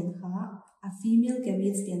 Ovum a female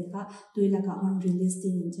gametes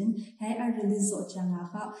releasing engine. A release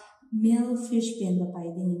male fish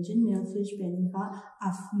engine. Male fish a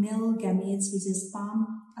male gametes which is sperm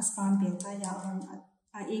a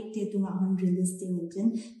egg releasing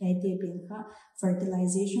engine.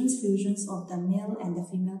 Fertilizations, fusions of the male and the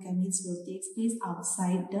female gametes will take place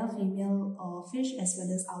outside the female fish as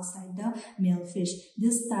well as outside the male fish.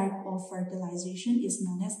 This type of fertilization is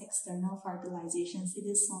known as external fertilizations. It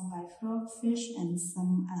is shown by frog, fish, and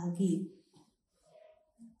some algae.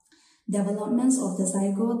 Developments of the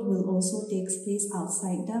zygote will also take place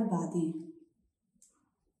outside the body.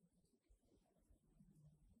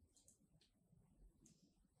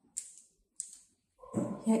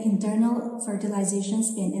 Internal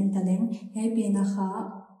fertilizations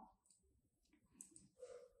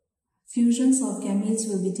fusions of gametes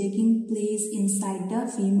will be taking place inside the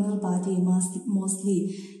female body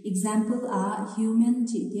mostly. Example are human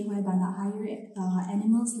higher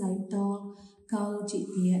animals like dog, cow,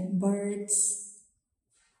 birds.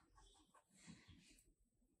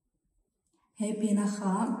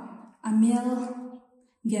 A male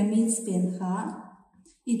gametes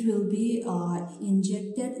it will be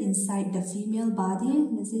injected inside the female body.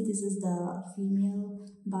 Let's say this is the female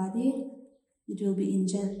body. It will be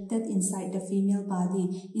injected inside the female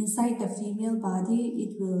body. Inside the female body,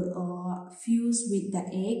 it will fuse with the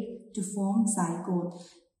egg to form zygote.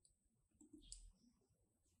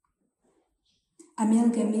 a male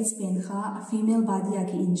gametes pen kha a female body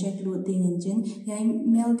aki inject lu ding engine yai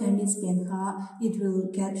male gametes pen kha it will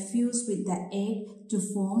get fused with the egg to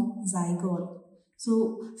form zygote. So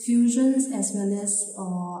fusions as well as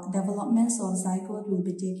developments of zygote will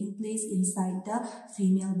be taking place inside the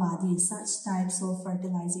female body. Such types of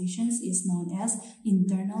fertilizations is known as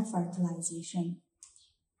internal fertilization.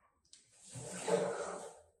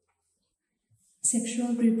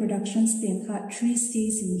 Sexual reproduction pen kha 3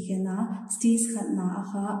 stages in hena. Stage khatna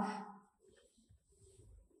kha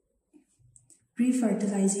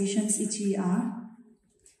pre-fertilizations ichi a.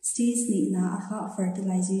 Stage ni na aha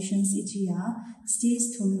fertilizations ichi a. Stage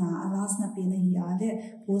thum na alas na pena hi a le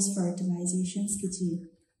post fertilizations kichi.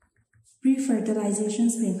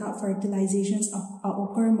 Pre-fertilizations pen kha fertilizations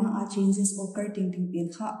occur ma a changes occur ting pen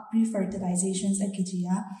kha pre-fertilizations a kichi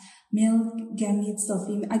a. Male gametes of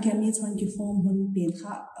female gametes hon ki form hun pen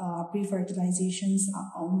kha pre-fertilizations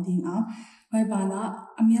ding a. Why bana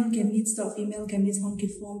a male gametes of female gametes hon ki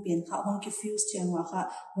form pen kha hon ki fuse changwa kha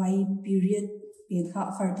y period pen kha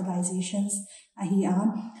fertilizations ahi a.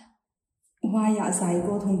 Why ya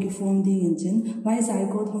zygote hon ki form ding engine. Why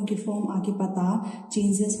zygote hon ki form aki pata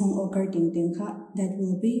changes hon occur ting kha that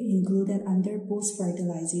will be included under post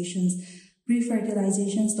fertilizations.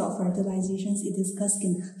 Pre-fertilizations to fertilizations it discussed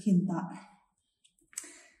hinta.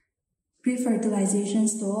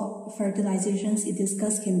 Pre-fertilizations to fertilizations it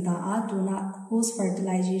discussed hinta a to na post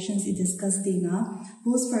fertilizations it discussed dinga.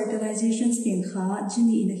 Post fertilizations pen kha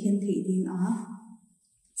jini ina hin the ding a.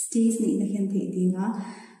 Stage ni ina hin the ding a.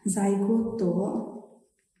 Zygote to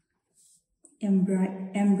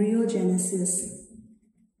embryogenesis.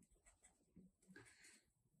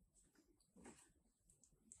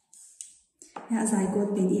 Ya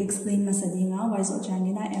zygote pen explain na sadinga why so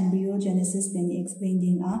changina embryogenesis pen explain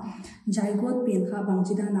dinga. Zygote pen kha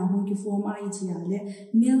bangchida na hun ki form a ichi ale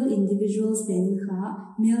male individuals pen kha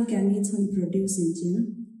male gametes hun produce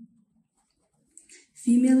engine.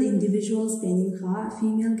 Female individuals pen kha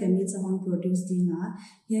female gametes hon produce dinga.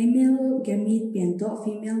 Yai male gamete pen to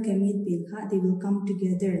female gamete pen kha they will come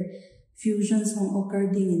together. Fusions hon occur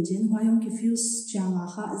ding engine. Why hon ki fuse changa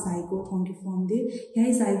kha zygote hon ki form de.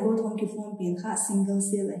 Yai zygote hon ki form pen kha single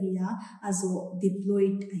cell ahi a azo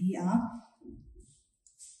diploid ahi a.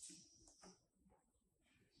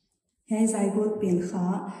 Yai zygote pen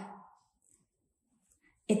kha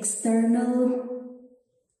external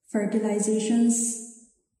fertilizations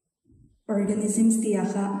organisms diya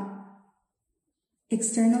kha.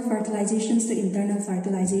 External fertilizations to internal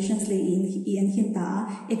fertilizations lay in hinta.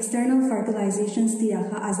 External fertilizations diya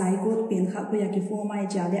kha a zygote pen kha ko yaki form ai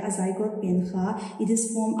jale a zygote pen kha it is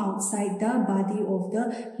formed outside the body of the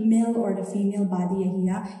male or the female body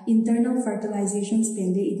here. Internal fertilizations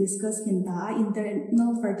pen de it discuss hinta.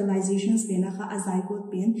 Internal fertilizations pen kha a zygote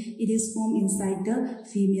pen it is formed inside the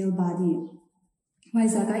female body. Why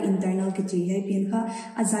zaga internal kichi hai pen kha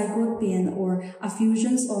a zygote pen or a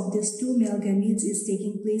fusions of these two male gametes is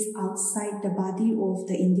taking place outside the body of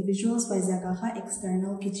the individuals. Why zaga kha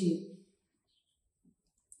external kichi.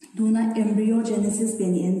 Duna embryogenesis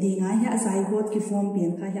pen ending a zygote ki form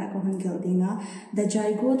pen kha ya ko hangel dinga. The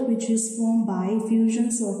zygote which is formed by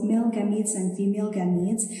fusions of male gametes and female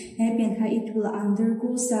gametes hai pen kha it will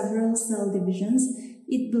undergo several cell divisions.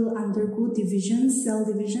 It will undergo divisions, cell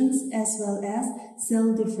divisions as well as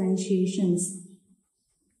cell differentiations.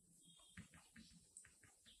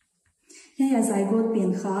 Here zygote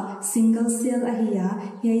pen kha single cell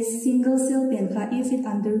ahiya. Here single cell pen kha if it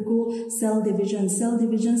undergo cell divisions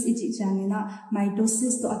ichi changina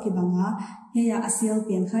mitosis to akibanga. Here a cell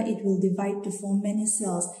pen kha it will divide to form many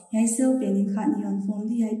cells. Here cell pen kha neon form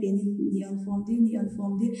di, here pen neon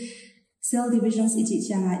form di. Cell divisions ichi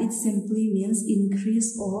changa it simply means increase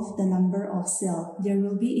of the number of cell. There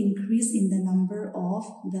will be increase in the number of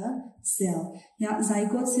the cell. Yeah,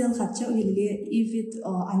 zygote cell khacha if it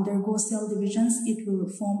undergoes cell divisions it will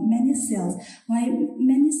form many cells. Why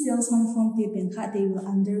many cells won't form pen kha they will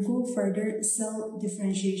undergo further cell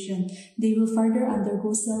differentiation. They will further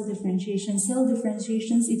undergo cell differentiation. Cell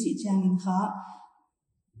differentiations ichi changin kha.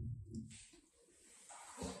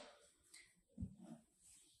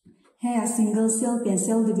 Hey a single cell pen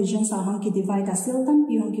cell divisions are honki divide a cell tam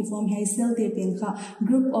pi honki form hey cell te pen kha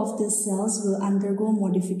group of the cells will undergo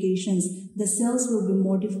modifications. The cells will be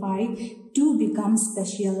modified to become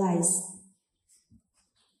specialized.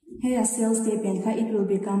 Hey a cells te pen kha it will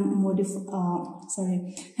become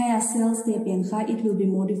Hey a cells te pen kha it will be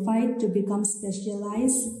modified to become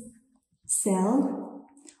specialized cell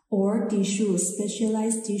or tissues,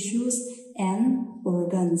 specialized tissues and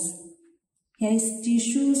organs. Yes,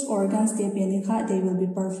 tissues, organs, they will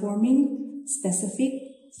be performing specific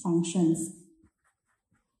functions.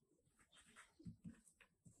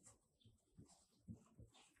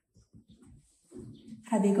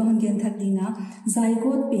 Habe ko hon gen thak dinga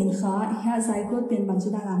zygote pen kha ya zygote pen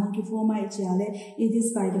banjida na hon ki form ai chale it is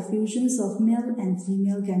by the fusions of male and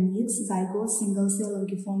female gametes zygote single cell on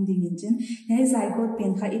ki form ding engine ya zygote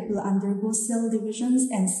pen kha it will undergo cell divisions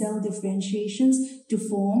and cell differentiations to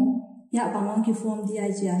form ya bangon ki form di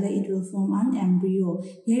ai chale it will form an embryo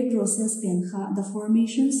ye process pen kha the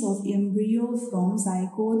formations of embryo from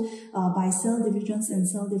zygote by cell divisions and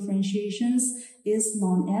cell differentiations is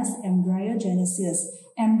known as embryogenesis.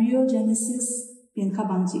 Embryogenesis pen kha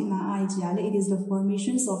bangchi na ai chale it is the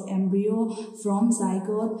formations of embryo from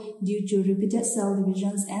zygote due to repeated cell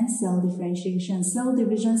divisions and cell differentiation. Cell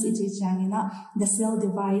divisions iti changina the cell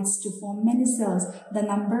divides to form many cells. The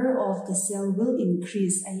number of the cell will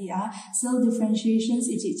increase. Cell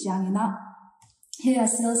differentiations iti changina here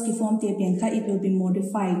cells ki form te pen kha it will be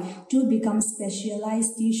modified to become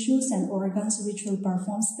specialized tissues and organs which will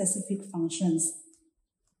perform specific functions.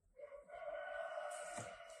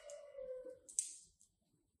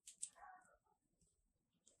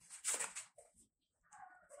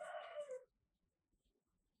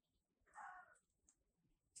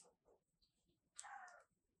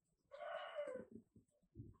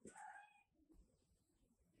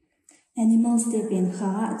 Animals te pen kha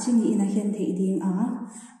chini ina hen the ding a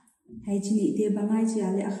hai chini te bangai chia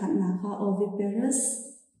le akhat na kha oviparous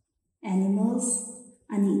animals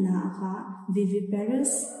ani na kha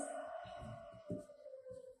viviparous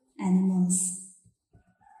animals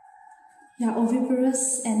ya oviparous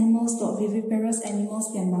animals to viviparous animals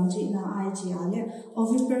pen bangji na ai chia le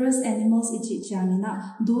oviparous animals ichi chamina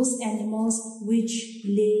those animals which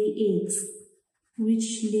lay eggs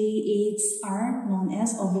are known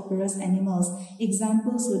as oviparous animals.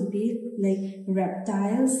 Examples would be like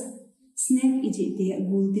reptiles, snake iti te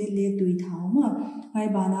gulte le tui thau ma, hai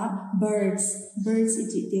bana birds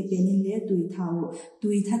iti te penin le tui thau.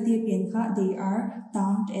 Tui tha te pen kha they are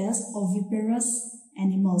termed as oviparous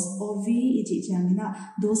animals. Ovi iti jamina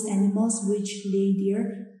those animals which lay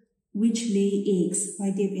eggs. Why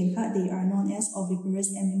they are known as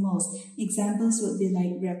oviparous animals. Examples would be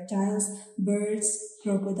like reptiles, birds,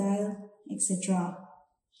 crocodile, etc.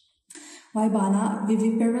 Why bana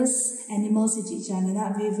viviparous animals iti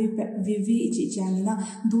jamina vivi iti jamina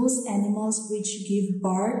those animals which give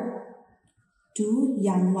birth to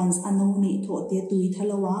young ones. Anoni thote tui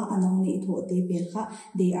thalowa anoni thote pelkha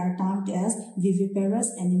they are termed as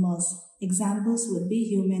viviparous animals. Examples would be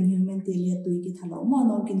human telia tui ki thalo mo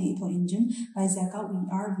no ki nei tho engine by zaka we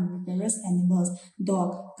are viviparous animals.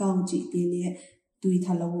 Dog cow ji telia tui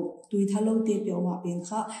thalo te pe wa pen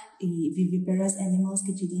kha viviparous animals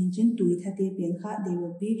ki chi engine tui tha te pen kha they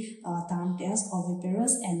would be termed as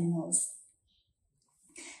oviparous animals.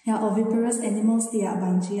 Yeah, oviparous animals tia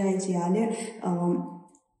bangchi ai chiale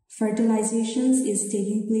fertilizations is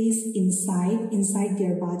taking place inside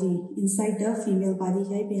their body, inside the female body.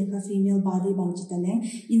 Hai pen kha female body bangchi taleng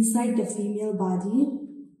inside the female body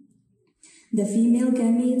the female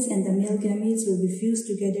gametes and the male gametes will be fused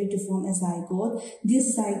together to form a zygote.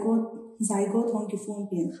 This zygote hong ki form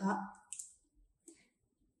pen kha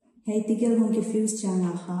hai tikel hong ki fuse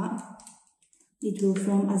changa kha it will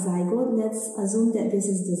form a zygote. Let's assume that this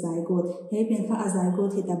is the zygote. Hey, a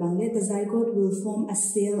zygote hitabangle. The zygote will form a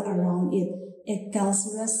cell around it, a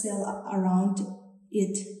calcareous cell around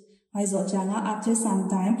it. After some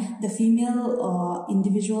time, the female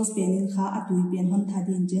individuals penin kha atui pen hon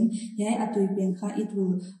thadin jin. Yai atui pen kha it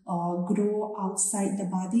will grow outside the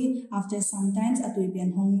body. After some times atui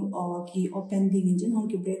pen hon ki open ding jin, hon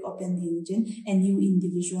ki break open ding jin, and new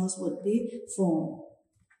individuals would be formed.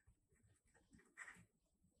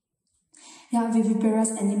 Yeah,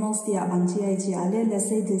 viviparous animals tia bangchi ai chiale. Let's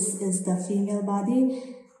say this is the female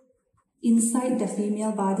body. Inside the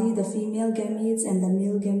female body, the female gametes and the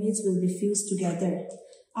male gametes will be fused together.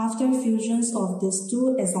 After fusions of these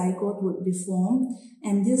two, a zygote would be formed,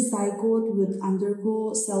 and this zygote would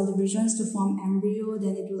undergo cell divisions to form embryo.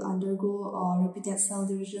 Then it will undergo repeated cell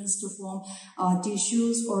divisions to form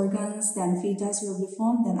tissues, organs. Then fetus will be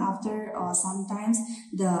formed. Then after sometimes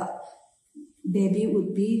the baby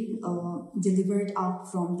would be delivered out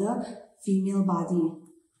from the female body.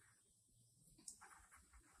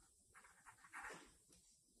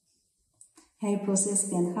 Hai process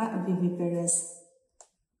pen kha viviparous.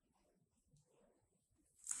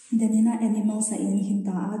 Then ina animals sa in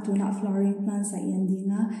hinta tuna flowering plants sa in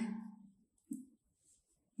dinga.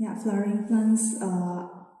 Yeah, flowering plants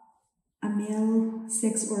a male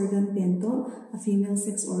sex organ pento, a female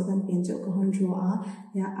sex organ pento kohondroa.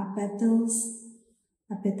 Yeah, a petals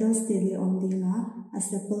a petals tele om dinga a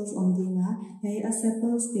sepals om dinga yai a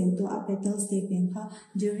sepals pen to a petals te pen kha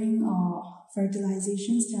during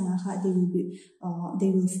fertilizations janga kha they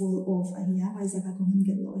will fall off ahia ai jaka ko hun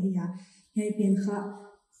get lo ahia yai pen kha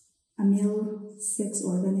a male sex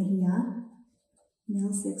organ ahia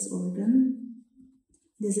male sex organ.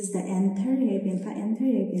 This is the anther. Yai pen kha anther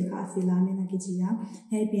yai pen kha filamena kichia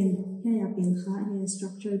yai pen kha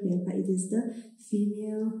structure pen kha it is the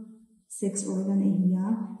female sex organ ahia.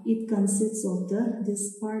 It consists of this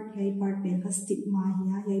part yai part pen kha stigma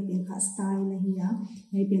ahia yai pen kha style ahia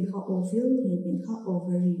yai pen kha ovule yai pen kha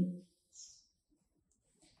ovary.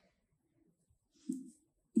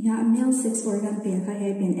 Yeah, male sex organ pen kha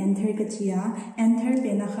yai pen anther kachia anther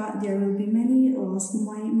pen kha there will be many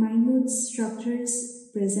minute structures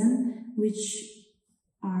present which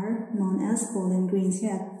are known as pollen grains.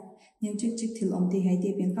 Here new chick till om te hai te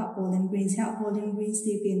pen kha pollen grains ya pollen grains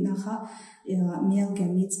te pen kha male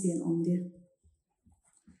gametes pen om de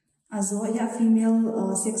azo ya female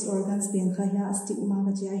sex organs pen kha ya stigma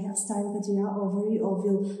ka ja ya style ka ja ovary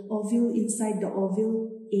ovule inside the ovule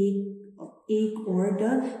egg or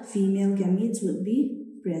the female gametes would be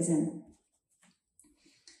present.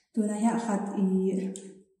 Tuna ya khat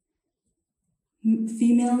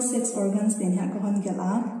female sex organs pen ya kahon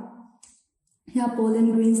gala ya pollen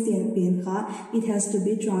grains pen kha it has to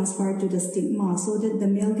be transferred to the stigma so that the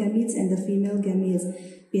male gametes and the female gametes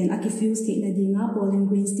pen akifuse te na dinga pollen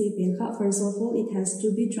grains te pen kha first of all it has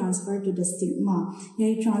to be transferred to the stigma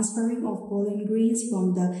yai transferring of pollen grains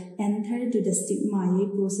from the anther to the stigma yai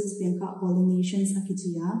process pen kha pollinations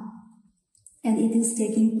akichia and it is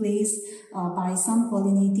taking place by some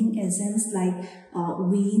pollinating agents like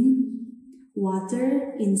wind,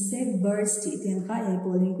 water, insect, birds ti ten kha yai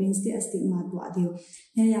pollen grains ti stigma to adio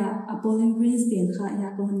ya a pollen grains ten kha ya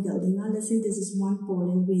ko han gal dinga let's say this is one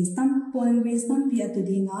pollen grains tam pollen grains tam pia to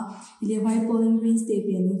dinga ile why pollen grains te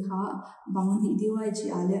pen kha bangon hi di wai chi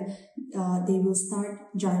ale they will start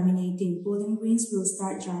germinating. Pollen grains will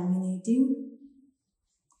start germinating.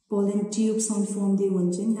 Pollen tubes on form the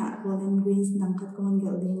wonjin ha pollen grains nangkat ko han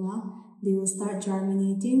gal dinga they will start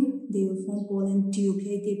germinating. They will form pollen tube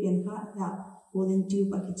hai te pen kha ya pollen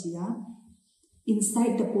tube akichia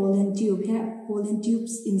inside the pollen tube hai pollen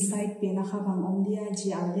tubes inside pen kha bang om dia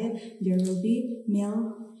ji ale there will be male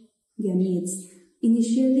gametes.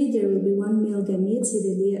 Initially there will be one male gamete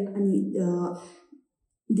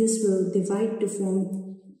this will divide to form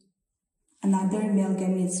another male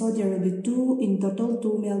gamete, so there will be in total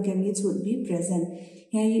two male gametes would be present.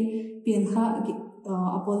 Hey pen kha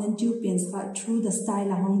pollen tube pens kha through the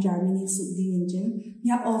style ahong germinate should be engine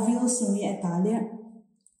ya ovule sumi atale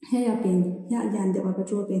hey ya pen ya yan de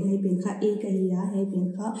patro pen hey pen kha a ka ya hey pen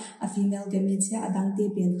kha a female gametes ya adang te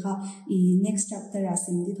pen kha next chapter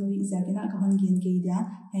asim di thoi izakena ka hon gen ke dia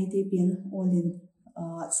hey te pen all in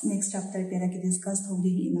next chapter pera ki discuss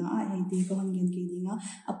thodi hi na ai te ko hon gen ke dinga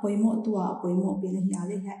apoimo pen hi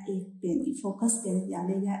ale ya ek pen focus pen hi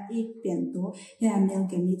ale ya ek pen to ya male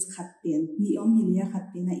gametes khat pen ni om hi ya khat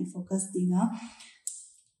pen na focus dinga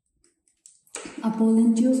a pollen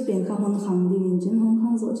tubes pen kha hon khang ding engine hon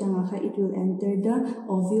khang zo changa kha it will enter the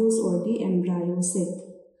ovules or the embryo sac.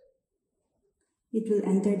 It will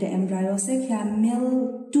enter the embryo sac.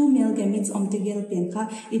 Two male gametes omtegel pen kha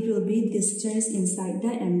it will be discharged inside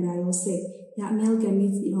the embryo sac. Ya male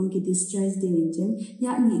gametes ihong ki discharge ding engine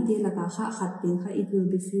ya ni te laka kha khat pen kha it will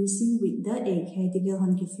be fusing with the egg hai tegel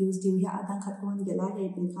hon ki fuse diu ya adang khat hon gela hai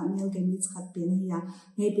pen kha male gametes khat pen hi ya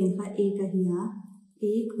hai pen kha egg ka hi ya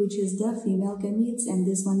egg which is the female gametes and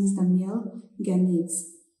this one is the male gametes.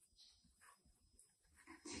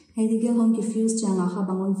 Heidegel hon ki fuse changa kha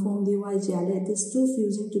bangon form di wai jale these two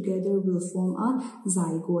fusing together will form a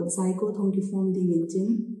zygote hon ki form ding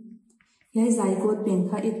engine yai zygote pen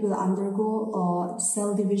kha it will undergo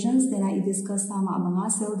cell divisions then I discuss sama banga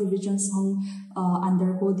cell divisions hon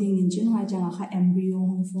undergo ding engine wai changa kha embryo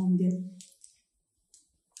hon form de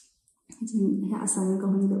ha asang ka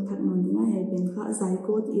hon dok thak non dinga yai pen kha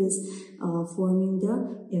zygote is forming the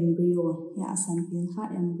embryo ya asang pen kha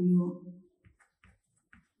embryo.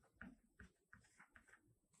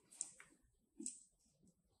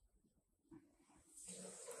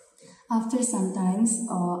 After some times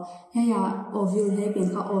heya ovule he pen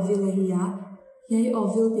kha ovule hiya he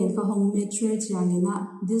ovule pen kha hong mature changena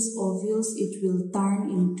this ovules it will turn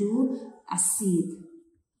into a seed.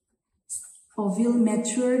 Ovule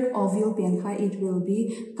matured ovule pen kha it will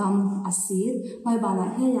become a seed why bana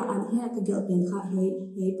heya an he ka gel pen kha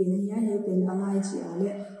he pen hiya he pen bangai chi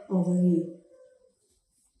ale ovary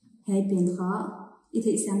he pen kha it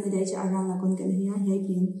is a medage around a con here, here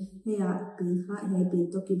pin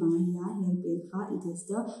toki bang here, it is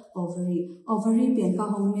the ovary. Ovary penka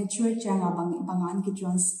home mature changa bangan ki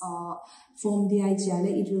form the idea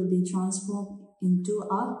it will be transformed into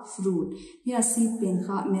a fruit. Here seed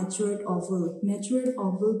penka matured oval. Matured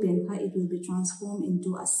oval penka it will be transformed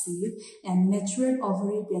into a seed, and matured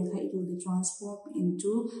ovary penka it will be transformed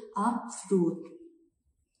into a fruit.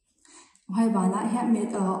 Bana here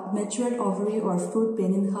matured ovary or fruit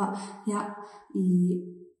penin here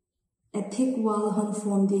a thick wall hon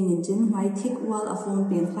formed in engine. Why thick wall a form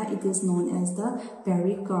penka it is known as the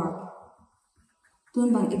pericarp.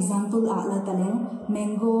 Tun bang example la taleng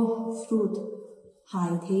mango fruit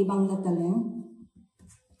hai thei bang la taleng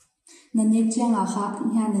nanek changa kha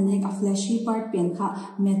nya nanek a fleshy part penka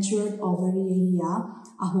matured ovary hiya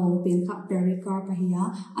a hong penka pericarp hiya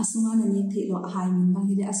asunga nanek thelo hai min bang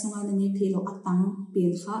hile asunga nanek thelo atang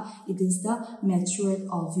penka it is the matured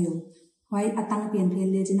ovule. Why atang pen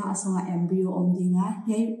le jina asunga embryo omdinga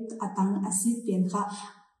he atang asid penka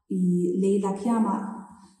le lakyama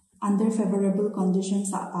under favorable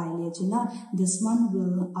conditions this one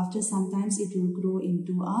will after sometimes it will grow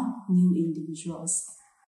into a new individuals.